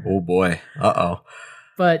 yeah. Oh, boy. Uh-oh.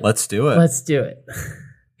 But let's do it. Let's do it.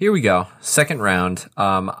 Here we go. Second round.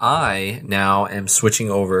 I now am switching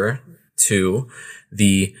over to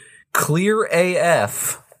the Clear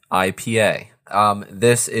AF IPA.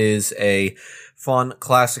 This is a fun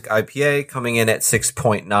classic IPA coming in at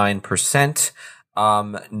 6.9%.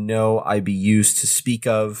 No IBUs to speak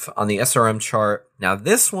of on the SRM chart. Now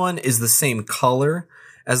this one is the same color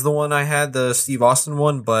as the one I had, the Steve Austin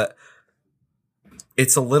one, but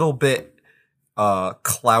it's a little bit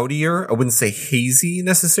cloudier. I wouldn't say hazy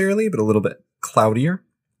necessarily, but a little bit cloudier.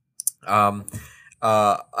 On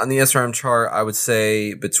the SRM chart, I would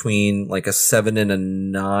say between like a 7 and a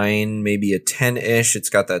 9, maybe a 10-ish. It's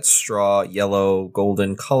got that straw yellow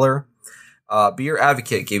golden color. Beer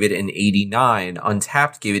Advocate gave it an 89.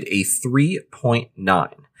 Untapped gave it a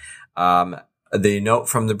 3.9. The note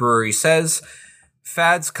from the brewery says,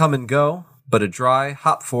 fads come and go, but a dry,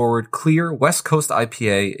 hop-forward, clear West Coast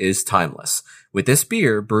IPA is timeless. With this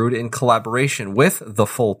beer, brewed in collaboration with The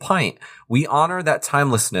Full Pint, we honor that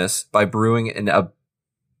timelessness by brewing an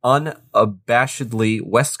unabashedly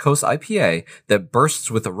West Coast IPA that bursts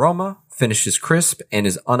with aroma, finishes crisp, and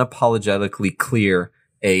is unapologetically clear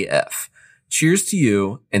AF. Cheers to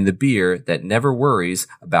you and the beer that never worries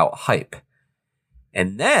about hype.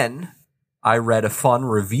 And then I read a fun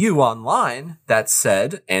review online that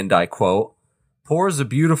said, and I quote, pours a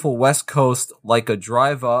beautiful West Coast like a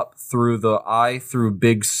drive up through the eye through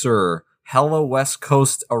Big Sur. Hella West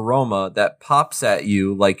Coast aroma that pops at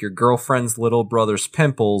you like your girlfriend's little brother's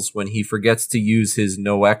pimples when he forgets to use his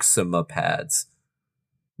no eczema pads.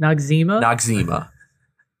 Noxema.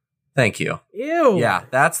 Thank you. Ew. Yeah,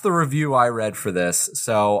 that's the review I read for this.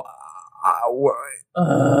 So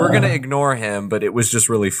we're going to ignore him, but it was just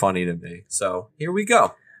really funny to me. So here we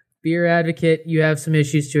go. Beer Advocate, you have some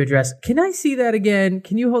issues to address. Can I see that again?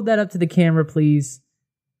 Can you hold that up to the camera, please?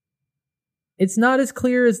 It's not as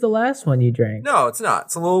clear as the last one you drank. No, it's not.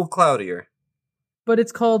 It's a little cloudier. But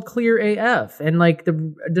it's called Clear AF. And like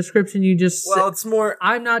the description you just Well, it's more...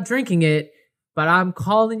 I'm not drinking it. But I'm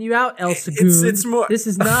calling you out, El Segundo. It's more. This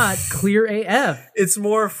is not clear AF. It's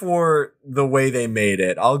more for the way they made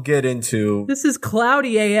it. I'll get into. This is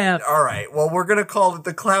cloudy AF. All right. Well, we're gonna call it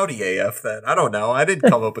the cloudy AF then. I don't know. I didn't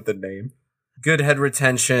come up with the name. Good head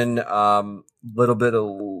retention. Little bit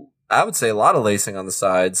of, I would say, a lot of lacing on the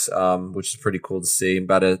sides, which is pretty cool to see.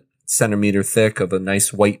 About a centimeter thick of a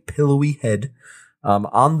nice white pillowy head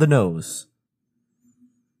on the nose.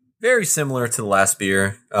 Very similar to the last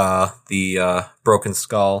beer, the Broken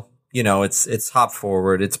Skull. You know, it's hop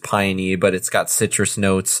forward, it's piney, but it's got citrus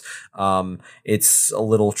notes. It's a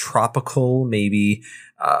little tropical, maybe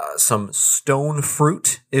some stone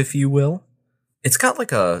fruit, if you will. It's got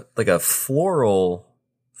like a floral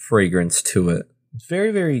fragrance to it. It's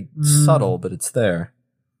very, very subtle, but it's there.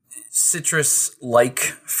 Citrus-like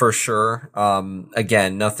for sure.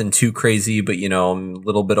 Again, nothing too crazy, but you know, a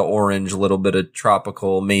little bit of orange, a little bit of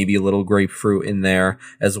tropical, maybe a little grapefruit in there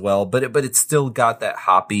as well. But it's still got that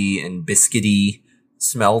hoppy and biscuity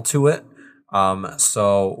smell to it.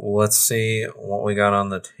 So let's see what we got on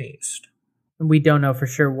the taste. We don't know for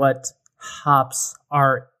sure what hops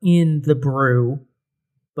are in the brew,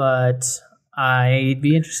 but I'd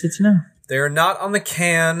be interested to know. They're not on the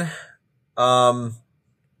can.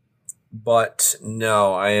 But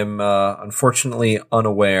no, I am unfortunately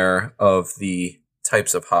unaware of the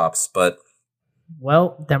types of hops, but...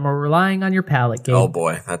 Well, then we're relying on your palate, Gabe. Oh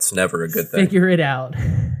boy, that's never a good thing. Figure it out.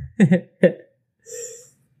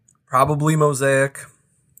 Probably Mosaic,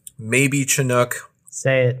 maybe Chinook.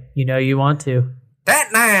 Say it. You know you want to. That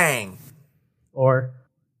nang! Or...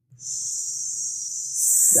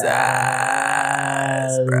 Sassbra.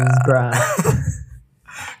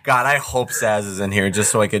 God, I hope Saz is in here just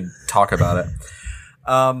so I could talk about it.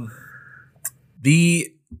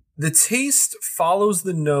 The taste follows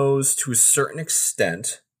the nose to a certain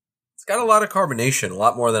extent. It's got a lot of carbonation, a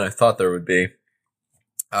lot more than I thought there would be.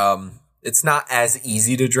 It's not as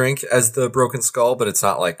easy to drink as the Broken Skull, but it's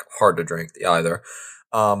not like hard to drink either.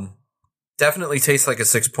 Definitely tastes like a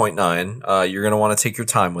 6.9. You're going to want to take your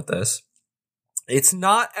time with this. It's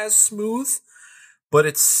not as smooth, but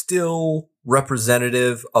it's still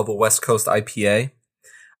representative of a West Coast IPA.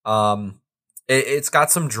 It's got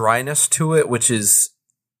some dryness to it, which is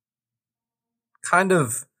kind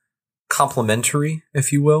of complimentary,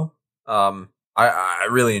 if you will. I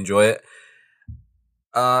really enjoy it.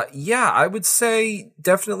 I would say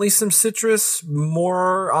definitely some citrus,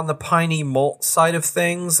 more on the piney malt side of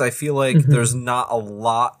things. I feel like there's not a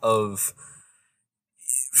lot of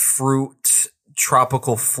fruit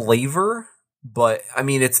tropical flavor. But I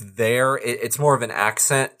mean, it's there. It's more of an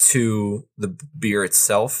accent to the beer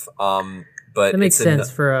itself. But that makes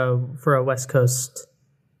sense for a West Coast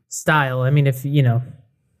style. I mean, if you know,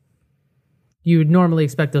 you would normally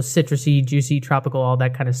expect those citrusy, juicy, tropical, all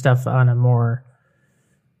that kind of stuff on a more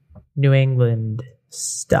New England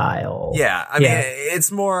style. Yeah, I mean,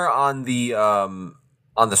 it's more on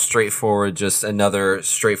the straightforward, just another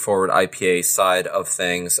straightforward IPA side of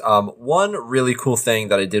things. One really cool thing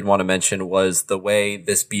that I did want to mention was the way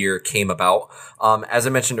this beer came about. As I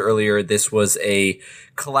mentioned earlier, this was a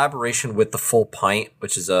collaboration with the Full Pint,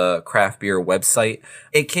 which is a craft beer website.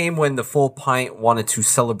 It came when the Full Pint wanted to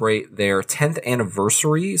celebrate their 10th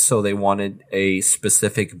anniversary, so they wanted a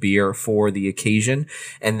specific beer for the occasion.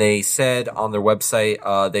 And they said on their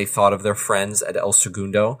website, they thought of their friends at El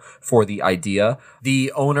Segundo for the idea.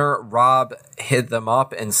 The owner, Rob, hit them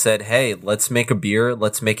up and said, hey, let's make a beer.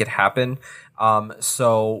 Let's make it happen.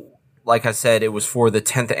 So like I said, it was for the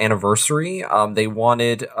 10th anniversary. They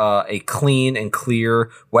wanted a clean and clear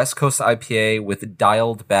West Coast IPA with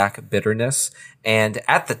dialed back bitterness. And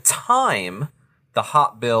at the time, the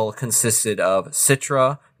hop bill consisted of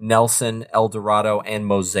Citra, Nelson, El Dorado, and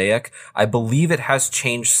Mosaic. I believe it has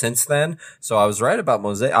changed since then. So I was right about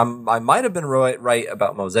Mosaic. I might have been right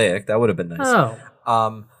about Mosaic. That would have been nice.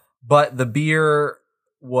 Oh. But the beer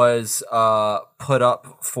was put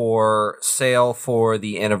up for sale for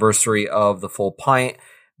the anniversary of the Full Pint.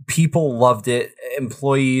 People loved it.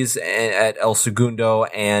 Employees at El Segundo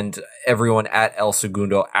and everyone at El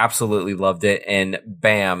Segundo absolutely loved it. And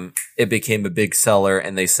bam, it became a big seller.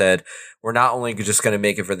 And they said, we're not only just going to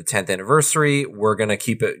make it for the 10th anniversary, we're going to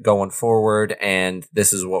keep it going forward. And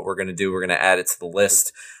this is what we're going to do. We're going to add it to the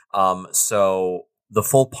list. So the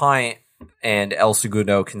Full Pint and El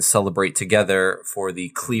Segundo can celebrate together for the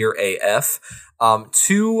Clear AF.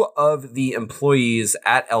 Two of the employees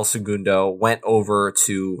at El Segundo went over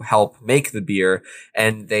to help make the beer,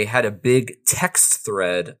 and they had a big text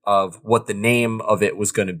thread of what the name of it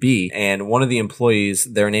was going to be. And one of the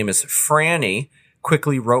employees, their name is Franny,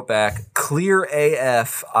 quickly wrote back Clear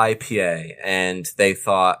AF IPA. And they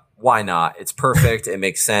thought, Why not? It's perfect. It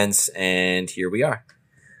makes sense. And here we are.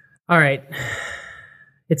 All right.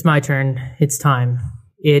 It's my turn. It's time.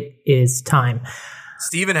 It is time.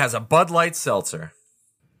 Steven has a Bud Light seltzer.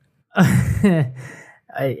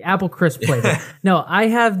 Apple crisp flavor. No, I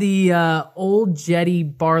have the Old Jetty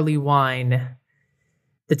barley wine,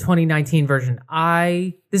 the 2019 version.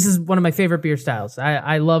 This is one of my favorite beer styles.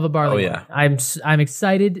 I love a barley wine. I'm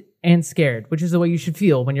excited and scared, which is the way you should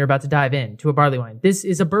feel when you're about to dive into a barley wine. This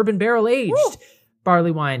is a bourbon barrel aged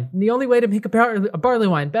barley wine. And the only way to make a barley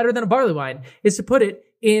wine better than a barley wine is to put it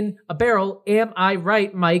in a barrel. Am I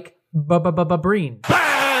right, Mike? Breen.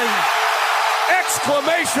 Bang!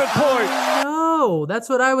 Exclamation point! No, that's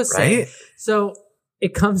what I was saying. So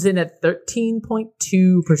it comes in at 13.2%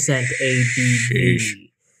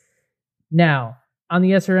 ABV. Now, on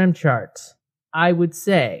the SRM chart, I would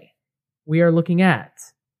say we are looking at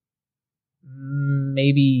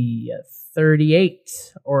maybe a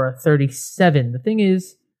 38 or a 37. The thing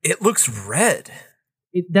is, it looks red.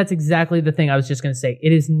 That's exactly the thing I was just going to say.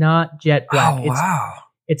 It is not jet black. Oh, wow.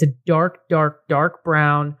 It's a dark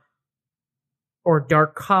brown or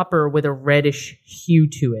dark copper with a reddish hue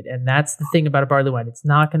to it. And that's the thing about a barley wine. It's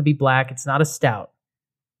not going to be black. It's not a stout.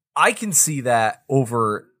 I can see that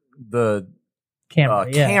over the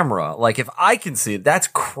camera. Like, if I can see it, that's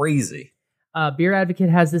crazy. Beer Advocate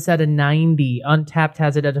has this at a 90. Untapped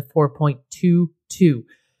has it at a 4.22.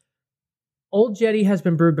 Old Jetty has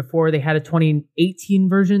been brewed before. They had a 2018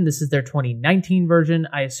 version. This is their 2019 version.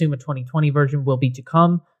 I assume a 2020 version will be to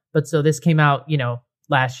come. But so this came out,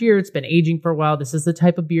 last year. It's been aging for a while. This is the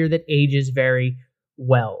type of beer that ages very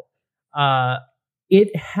well.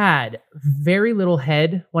 It had very little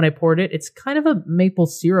head when I poured it. It's kind of a maple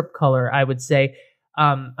syrup color, I would say.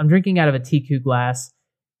 I'm drinking out of a TQ glass,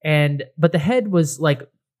 but the head was like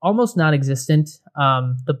almost non-existent.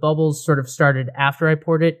 The bubbles sort of started after I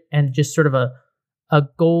poured it, and just sort of a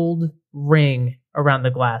gold ring around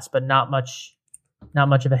the glass, but not much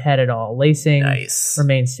of a head at all. Lacing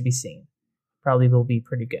remains to be seen. Probably will be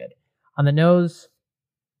pretty good. On the nose,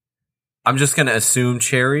 I'm just going to assume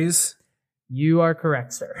cherries. You are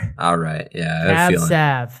correct, sir. All right. Yeah. I have a feeling.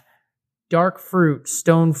 Sav, dark fruit,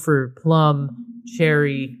 stone fruit, plum,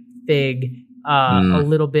 cherry, fig, a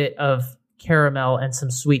little bit of caramel and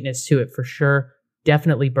some sweetness to it for sure.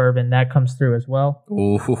 Definitely bourbon. That comes through as well.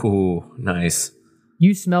 Ooh, nice.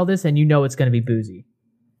 You smell this and you know it's going to be boozy.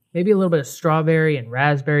 Maybe a little bit of strawberry and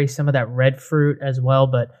raspberry, some of that red fruit as well,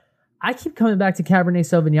 but I keep coming back to Cabernet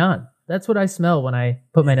Sauvignon. That's what I smell when I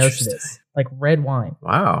put my nose to this. Like red wine.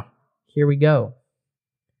 Wow. Here we go.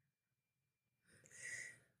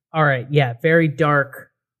 All right. Yeah. Very dark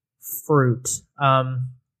fruit.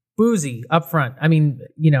 Boozy up front. I mean,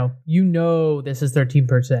 this is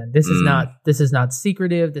 13%. This is not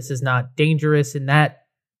secretive. This is not dangerous in that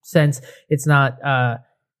sense. It's not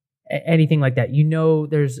anything like that.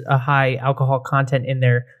 There's a high alcohol content in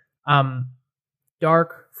there.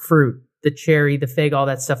 Dark fruit, the cherry, the fig, all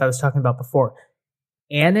that stuff I was talking about before.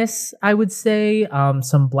 Anise, I would say,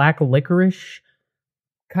 some black licorice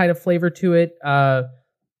kind of flavor to it. I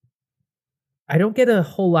don't get a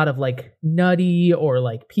whole lot of like nutty or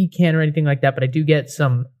like pecan or anything like that, but I do get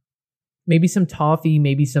maybe some toffee,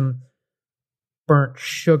 maybe some burnt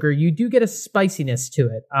sugar. You do get a spiciness to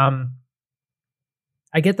it.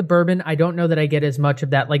 I get the bourbon. I don't know that I get as much of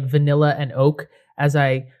that like vanilla and oak as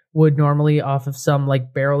I would normally off of some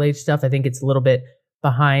like barrel aged stuff. I think it's a little bit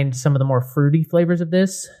behind some of the more fruity flavors of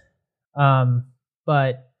this.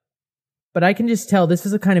 But I can just tell this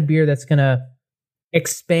is a kind of beer that's going to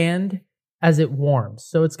expand as it warms.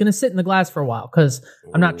 So it's going to sit in the glass for a while because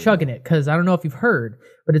I'm not chugging it because I don't know if you've heard,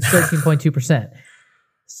 but it's 13.2%.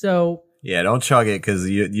 So yeah, don't chug it because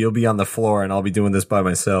you'll be on the floor and I'll be doing this by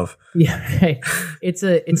myself. Yeah, right. It's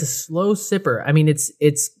a slow sipper. I mean,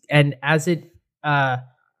 and as it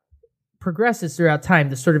progresses throughout time,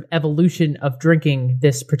 the sort of evolution of drinking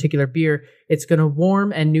this particular beer, it's going to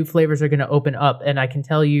warm and new flavors are going to open up. And I can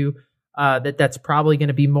tell you that's probably going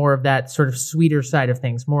to be more of that sort of sweeter side of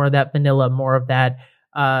things, more of that vanilla, more of that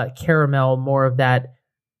caramel, more of that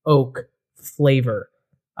oak flavor.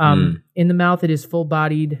 In the mouth, it is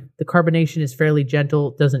full-bodied. The carbonation is fairly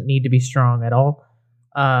gentle. Doesn't need to be strong at all.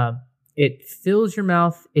 It fills your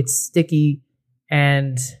mouth. It's sticky,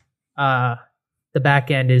 and the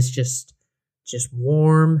back end is just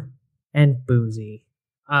warm and boozy.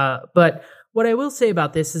 But what I will say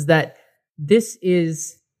about this is that this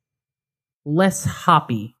is less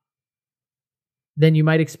hoppy than you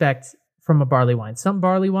might expect from a barley wine. Some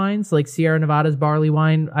barley wines, like Sierra Nevada's barley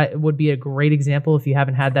wine, would be a great example. If you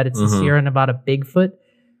haven't had that, it's the Sierra Nevada Bigfoot.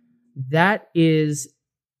 That is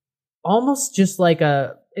almost just like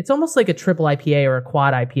a it's almost like a triple IPA or a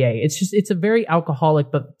quad IPA. It's a very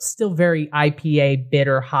alcoholic, but still very IPA,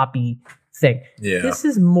 bitter, hoppy thing. Yeah. This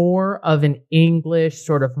is more of an English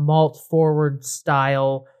sort of malt forward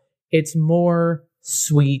style. It's more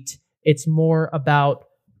sweet. It's more about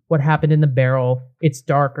what happened in the barrel. It's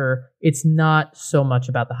darker. It's not so much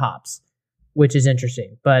about the hops, which is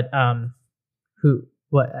interesting. But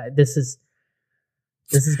this is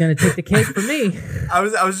going to take the cake for me. I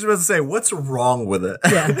was just about to say, what's wrong with it?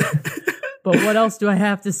 Yeah. But what else do I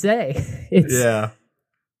have to say? It's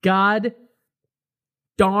god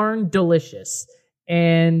darn delicious.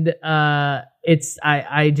 And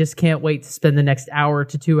I just can't wait to spend the next hour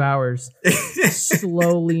to 2 hours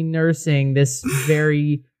slowly nursing this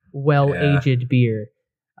very well-aged beer.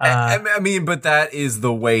 I mean, but that is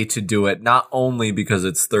the way to do it, not only because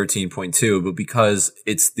it's 13.2, but because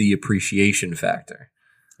it's the appreciation factor.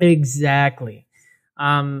 Exactly.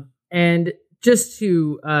 And just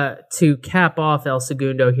to cap off El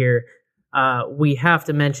Segundo here, we have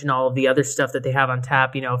to mention all of the other stuff that they have on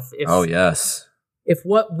tap. You know, if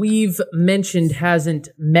what we've mentioned hasn't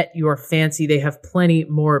met your fancy, they have plenty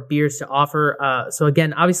more beers to offer. So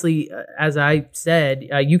again, obviously, as I said,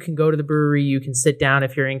 you can go to the brewery. You can sit down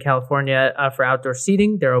if you're in California for outdoor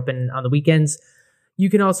seating. They're open on the weekends. You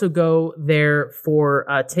can also go there for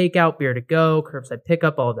takeout, beer to go, curbside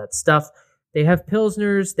pickup, all of that stuff. They have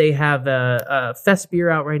Pilsners. They have a fest beer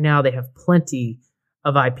out right now. They have plenty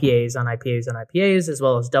of IPAs on IPAs on IPAs, as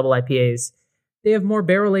well as double IPAs. They have more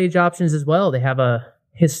barrel age options as well. They have a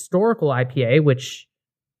historical IPA, which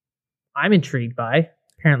I'm intrigued by.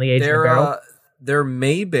 Apparently aged in a barrel. Their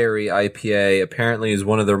Mayberry IPA apparently is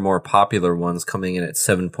one of their more popular ones, coming in at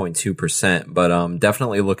 7.2%. But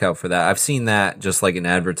definitely look out for that. I've seen that just like an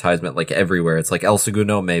advertisement, like everywhere. It's like El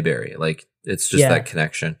Segundo Mayberry. Like it's just that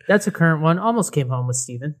connection. That's a current one. Almost came home with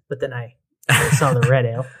Steven, but then I saw the red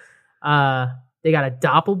ale. They got a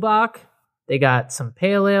Doppelbock. They got some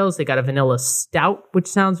pale ales. They got a vanilla stout, which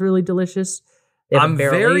sounds really delicious. They have a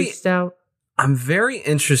barrel-aged stout. I'm very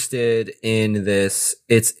interested in this.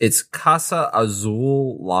 It's Casa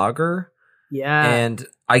Azul Lager. Yeah. And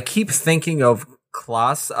I keep thinking of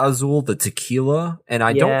Clase Azul, the tequila, and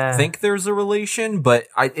I don't think there's a relation, but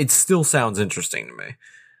it still sounds interesting to me.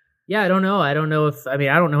 Yeah, I don't know. I don't know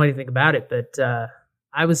anything about it, but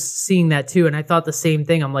I was seeing that too, and I thought the same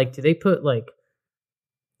thing. I'm like, do they put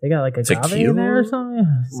they got like agave tequila in there or something?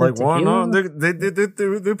 Like, why not?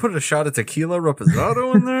 They put a shot of tequila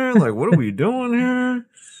reposado in there? Like, what are we doing here?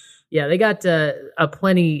 Yeah, they got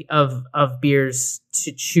plenty of beers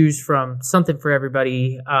to choose from. Something for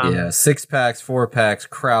everybody. 6-packs, 4-packs,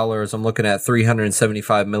 crowlers. I'm looking at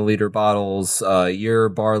 375 milliliter bottles. Year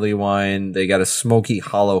barley wine. They got a smoky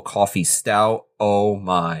hollow coffee stout. Oh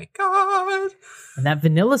my god! And that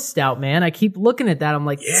vanilla stout, man. I keep looking at that. I'm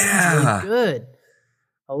like, this is really good.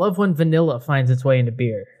 I love when vanilla finds its way into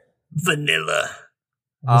beer. Vanilla.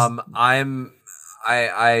 I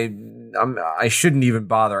shouldn't even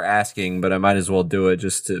bother asking, but I might as well do it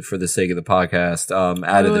just for the sake of the podcast.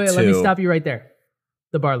 Out of the two, let me stop you right there.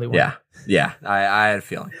 The barley one. Yeah. I had a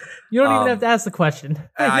feeling. You don't even have to ask the question.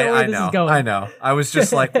 I know where this is going. I know. I was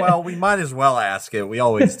just like, well, we might as well ask it. We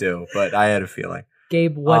always do, but I had a feeling.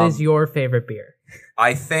 Gabe, what is your favorite beer?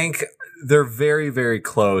 I think they're very, very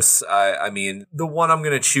close. I mean, the one I'm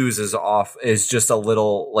going to choose is just a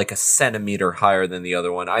little, like a centimeter higher than the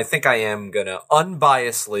other one. I think I am going to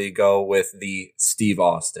unbiasedly go with the Steve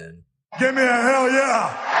Austin. Give me a hell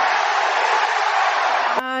yeah!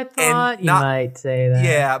 I thought you might say that.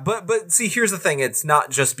 Yeah, but see, here's the thing. It's not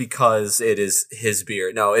just because it is his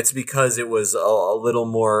beer. No, it's because it was a little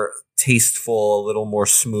more tasteful, a little more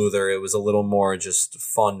smoother. It was a little more just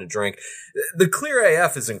fun to drink. The Clear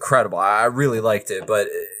AF is incredible. I really liked it, but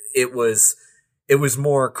it was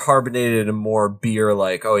more carbonated and more beer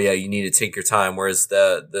like, oh yeah, you need to take your time. Whereas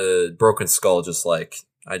the Broken Skull, just like,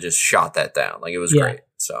 I just shot that down. Like, it was great.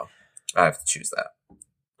 So I have to choose that.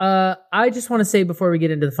 I just want to say before we get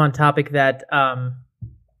into the fun topic that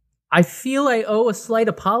I feel I owe a slight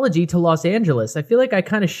apology to Los Angeles. I feel like I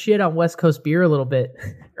kind of shit on West Coast beer a little bit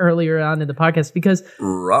earlier on in the podcast because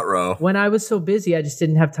when I was so busy, I just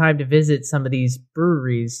didn't have time to visit some of these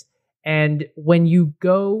breweries. And when you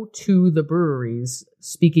go to the breweries,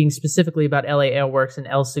 speaking specifically about LA Ale Works and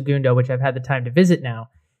El Segundo, which I've had the time to visit now,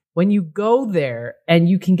 when you go there and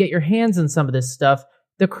you can get your hands on some of this stuff,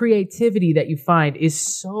 the creativity that you find is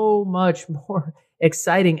so much more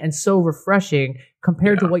exciting and so refreshing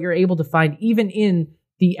compared to what you're able to find even in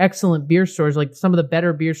the excellent beer stores, like some of the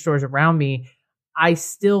better beer stores around me. I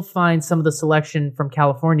still find some of the selection from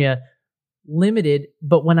California limited,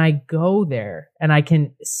 but when I go there and I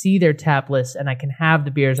can see their tap list and I can have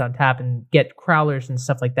the beers on tap and get crowlers and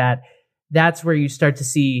stuff like that, that's where you start to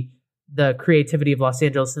see the creativity of Los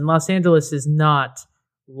Angeles. And Los Angeles is not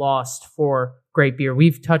lost for great beer.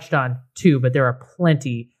 We've touched on 2, but there are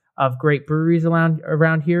plenty of great breweries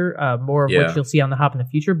around here, more of which you'll see on the hop in the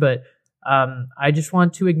future. But I just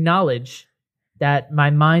want to acknowledge that my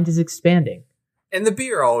mind is expanding. And the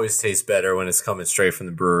beer always tastes better when it's coming straight from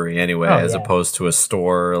the brewery anyway, as opposed to a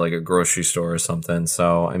store, like a grocery store or something.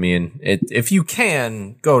 So, I mean, if you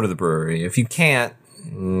can, go to the brewery. If you can't,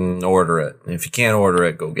 order it. If you can't order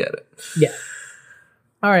it, go get it. Yeah.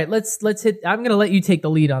 All right, let's hit. I'm going to let you take the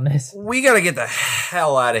lead on this. We got to get the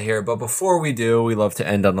hell out of here. But before we do, we love to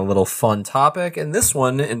end on a little fun topic. And this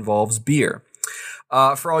one involves beer.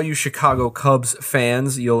 For all you Chicago Cubs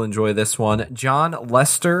fans, you'll enjoy this one. John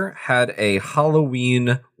Lester had a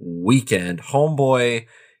Halloween weekend. Homeboy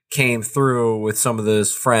came through with some of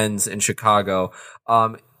his friends in Chicago.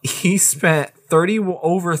 He spent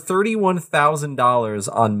over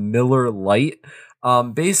 $31,000 on Miller Lite.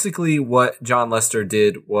 Basically what John Lester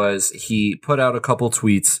did was he put out a couple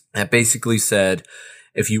tweets that basically said,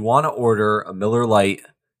 if you want to order a Miller Lite,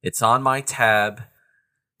 it's on my tab.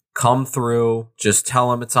 Come through. Just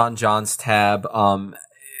tell him it's on John's tab.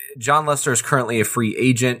 John Lester is currently a free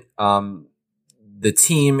agent. The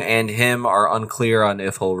team and him are unclear on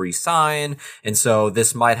if he'll resign. And so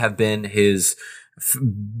this might have been his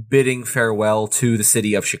bidding farewell to the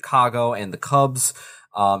city of Chicago and the Cubs.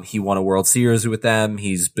 He won a World Series with them.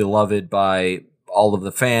 He's beloved by all of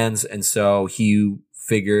the fans. And so he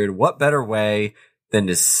figured what better way than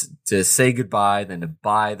to say goodbye than to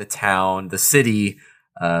buy the town, the city,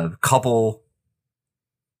 a couple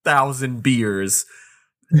thousand beers.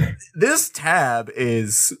 This tab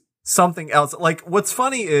is something else. Like, what's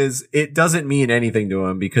funny is it doesn't mean anything to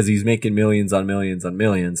him because he's making millions on millions on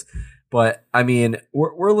millions. But I mean,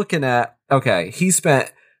 we're looking at, okay, he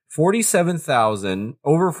spent over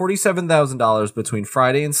 $47,000 between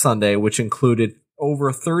Friday and Sunday, which included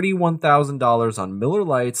over $31,000 on Miller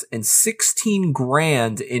Lites and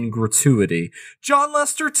 $16,000 in gratuity. John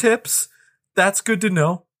Lester tips. That's good to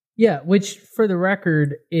know. Yeah, which for the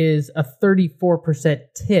record is a 34%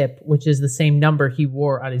 tip, which is the same number he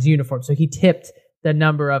wore on his uniform. So he tipped the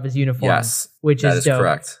number of his uniform. Yes, which is dope.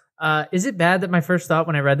 Correct. Is it bad that my first thought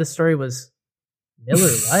when I read this story was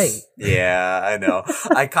Miller Lite? Yeah, I know.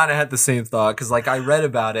 I kind of had the same thought because, like, I read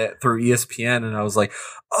about it through ESPN and I was like,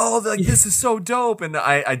 "Oh, like this is so dope!" And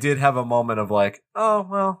I did have a moment of like, "Oh,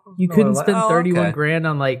 well, you couldn't spend $31,000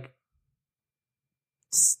 on like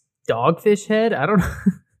Dogfish Head." I don't know.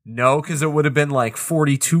 No, because it would have been like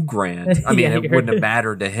 $42,000. I mean, it wouldn't have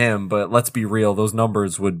mattered to him, but let's be real; those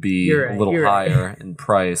numbers would be a little higher in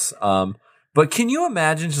price. But can you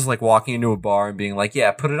imagine just like walking into a bar and being like,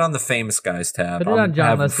 "Yeah, put it on the famous guys tab. Put it on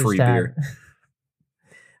John Lester's free tab." Beer.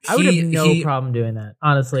 I would have no problem doing that.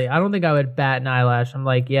 Honestly, I don't think I would bat an eyelash. I'm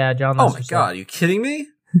like, yeah, John Lester's tab. Oh my god, are you kidding me?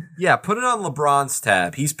 Yeah, put it on LeBron's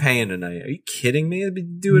tab. He's paying tonight. Are you kidding me? I'd be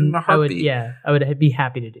doing it in a heartbeat. I would be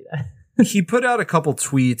happy to do that. He put out a couple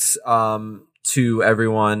tweets to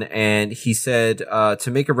everyone, and he said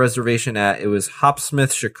to make a reservation it was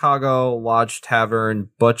Hopsmith Chicago, Lodge Tavern,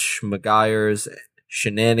 Butch McGuire's,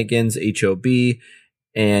 Shenanigans, HOB,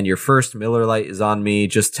 and your first Miller Lite is on me.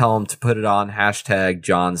 Just tell him to put it on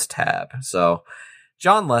 #John's tab. So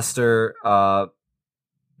John Lester,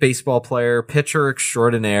 baseball player, pitcher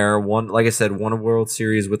extraordinaire, like I said, won a World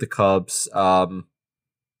Series with the Cubs.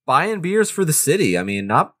 Buying beers for the city. I mean,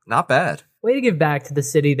 not bad. Way to give back to the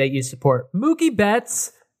city that you support. Mookie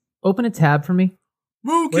Betts, open a tab for me.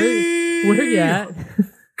 Mookie, where you at?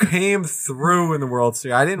 Came through in the World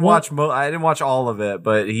Series. I didn't watch all of it,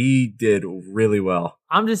 but he did really well.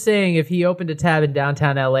 I'm just saying, if he opened a tab in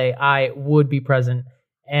downtown LA, I would be present,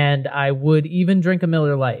 and I would even drink a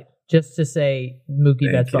Miller Lite. Just to say,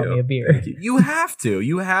 Mookie Betts bought me a beer. You have to.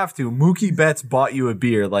 Mookie Betts bought you a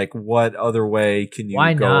beer. Like, what other way can you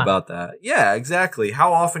go about that? Yeah, exactly.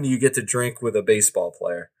 How often do you get to drink with a baseball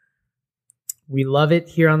player? We love it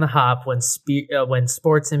here on the Hop when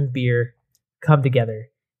sports and beer come together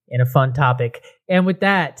in a fun topic. And with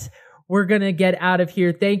that, we're going to get out of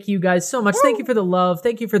here. Thank you guys so much. Woo! Thank you for the love.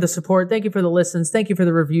 Thank you for the support. Thank you for the listens. Thank you for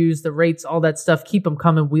the reviews, the rates, all that stuff. Keep them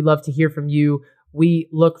coming. We love to hear from you. We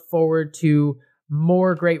look forward to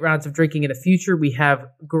more great rounds of drinking in the future. We have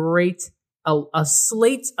a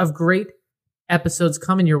slate of great episodes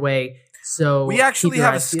coming your way. So we actually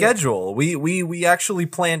have a schedule. We actually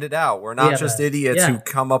planned it out. We're not just idiots who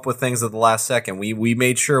come up with things at the last second. We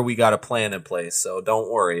made sure we got a plan in place. So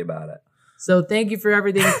don't worry about it. So thank you for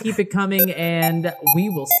everything. Keep it coming, and we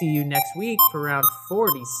will see you next week for round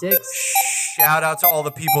 46. Shout out to all the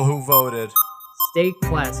people who voted. Stay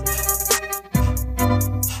classy.